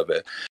units of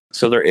it.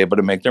 So they're able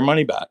to make their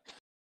money back.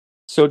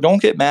 So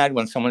don't get mad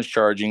when someone's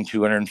charging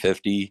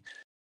 $250,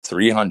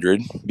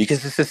 300,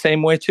 because it's the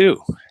same way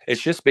too.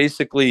 It's just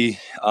basically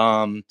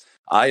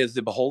eye of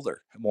the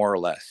beholder, more or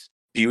less.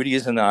 Beauty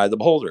is in the eye of the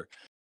beholder.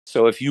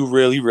 So if you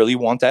really, really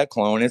want that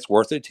clone, it's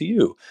worth it to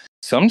you.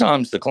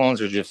 Sometimes the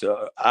clones are just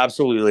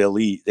absolutely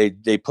elite.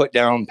 They put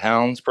down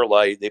pounds per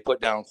light. They put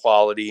down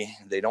quality.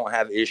 They don't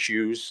have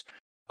issues.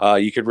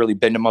 You could really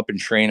bend them up and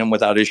train them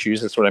without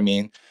issues. That's what I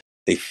mean.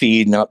 They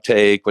feed and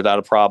uptake without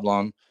a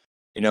problem.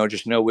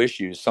 Just no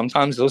issues.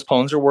 Sometimes those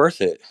clones are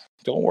worth it.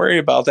 Don't worry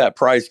about that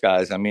price,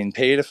 guys. I mean,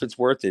 pay it if it's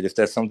worth it. If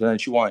that's something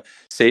that you want.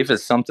 Say if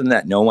it's something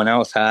that no one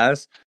else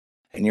has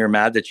and you're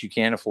mad that you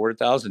can't afford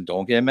 1,000,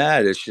 don't get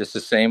mad. It's just the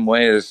same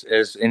way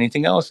as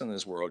anything else in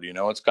this world.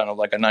 It's kind of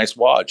like a nice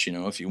watch.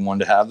 If you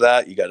want to have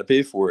that, you got to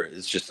pay for it.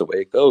 It's just the way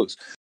it goes.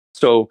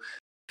 So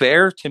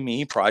fair to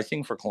me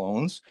pricing for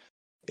clones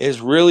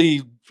is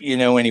really,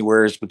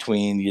 anywhere is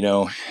between,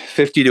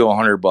 50 to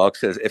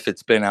 $100 as if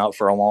it's been out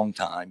for a long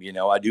time.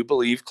 I do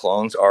believe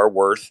clones are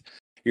worth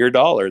your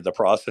dollar, the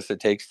process it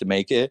takes to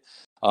make it,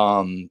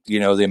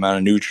 the amount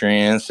of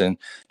nutrients and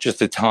just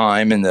the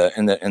time and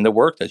the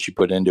work that you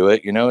put into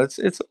it.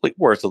 It's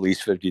worth at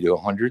least 50 to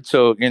 100.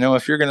 So,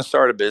 if you're going to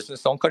start a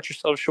business, don't cut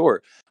yourself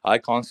short. I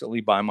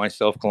constantly buy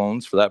myself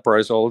clones for that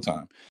price all the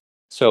time.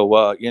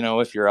 So,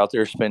 if you're out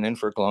there spending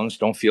for clones,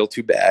 don't feel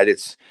too bad.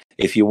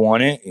 If you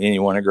want it and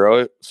you want to grow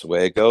it, it's the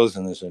way it goes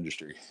in this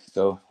industry.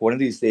 So one of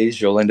these days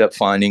you'll end up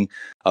finding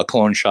a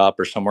clone shop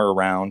or somewhere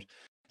around,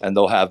 and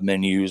they'll have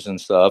menus and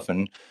stuff,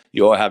 and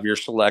you'll have your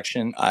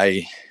selection.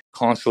 I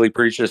constantly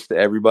preach this to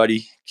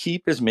everybody.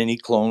 Keep as many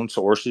clone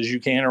sources as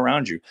you can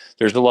around you.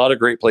 There's a lot of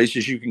great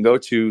places you can go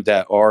to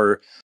that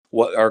are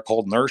what are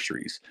called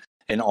nurseries,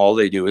 and all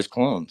they do is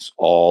clones.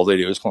 All they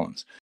do is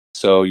clones.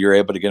 So you're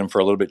able to get them for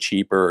a little bit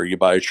cheaper, or you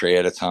buy a tray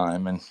at a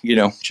time. And,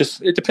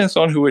 just it depends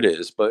on who it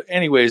is. But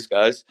anyways,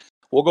 guys,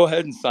 we'll go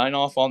ahead and sign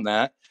off on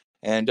that.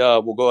 And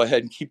we'll go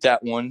ahead and keep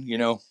that one,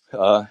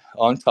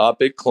 on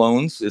topic.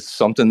 Clones is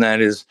something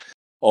that is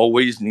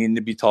always needing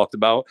to be talked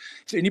about.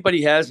 If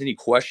anybody has any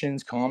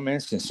questions,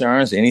 comments,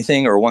 concerns,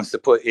 anything, or wants to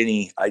put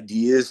any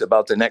ideas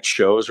about the next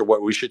shows or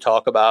what we should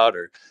talk about,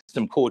 or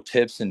some cool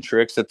tips and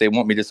tricks that they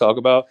want me to talk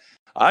about,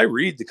 I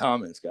read the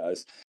comments,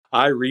 guys.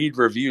 I read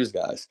reviews,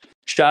 guys.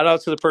 Shout out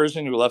to the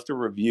person who left a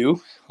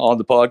review on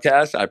the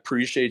podcast. I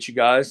appreciate you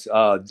guys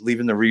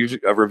leaving the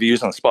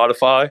reviews on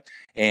Spotify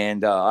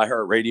and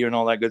iHeartRadio and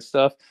all that good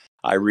stuff.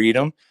 I read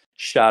them.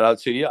 Shout out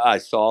to you. I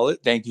saw it.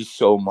 Thank you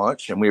so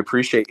much. And we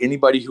appreciate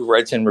anybody who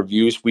writes in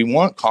reviews. We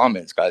want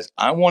comments, guys.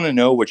 I want to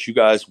know what you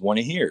guys want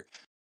to hear.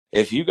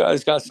 If you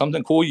guys got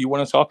something cool you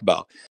want to talk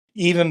about,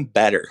 even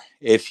better,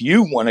 if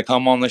you want to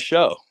come on the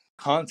show,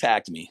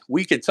 contact me.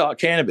 We could talk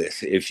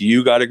cannabis. If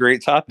you got a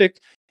great topic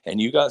and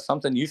you got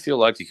something you feel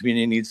like the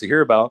community needs to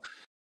hear about,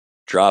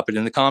 drop it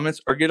in the comments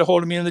or get a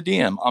hold of me in the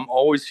DM. I'm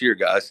always here,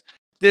 guys.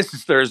 This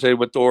is Thursday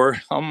with Thor.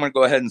 I'm going to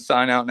go ahead and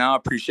sign out now. I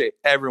appreciate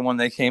everyone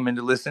that came in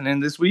to listen in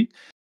this week.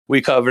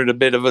 We covered a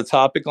bit of a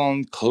topic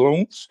on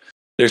clones.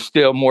 There's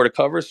still more to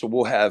cover, so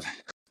we'll have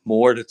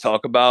more to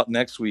talk about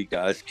next week,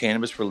 guys.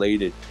 Cannabis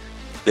related.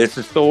 This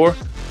is Thor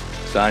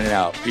signing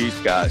out. Peace,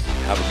 guys.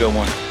 Have a good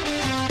one.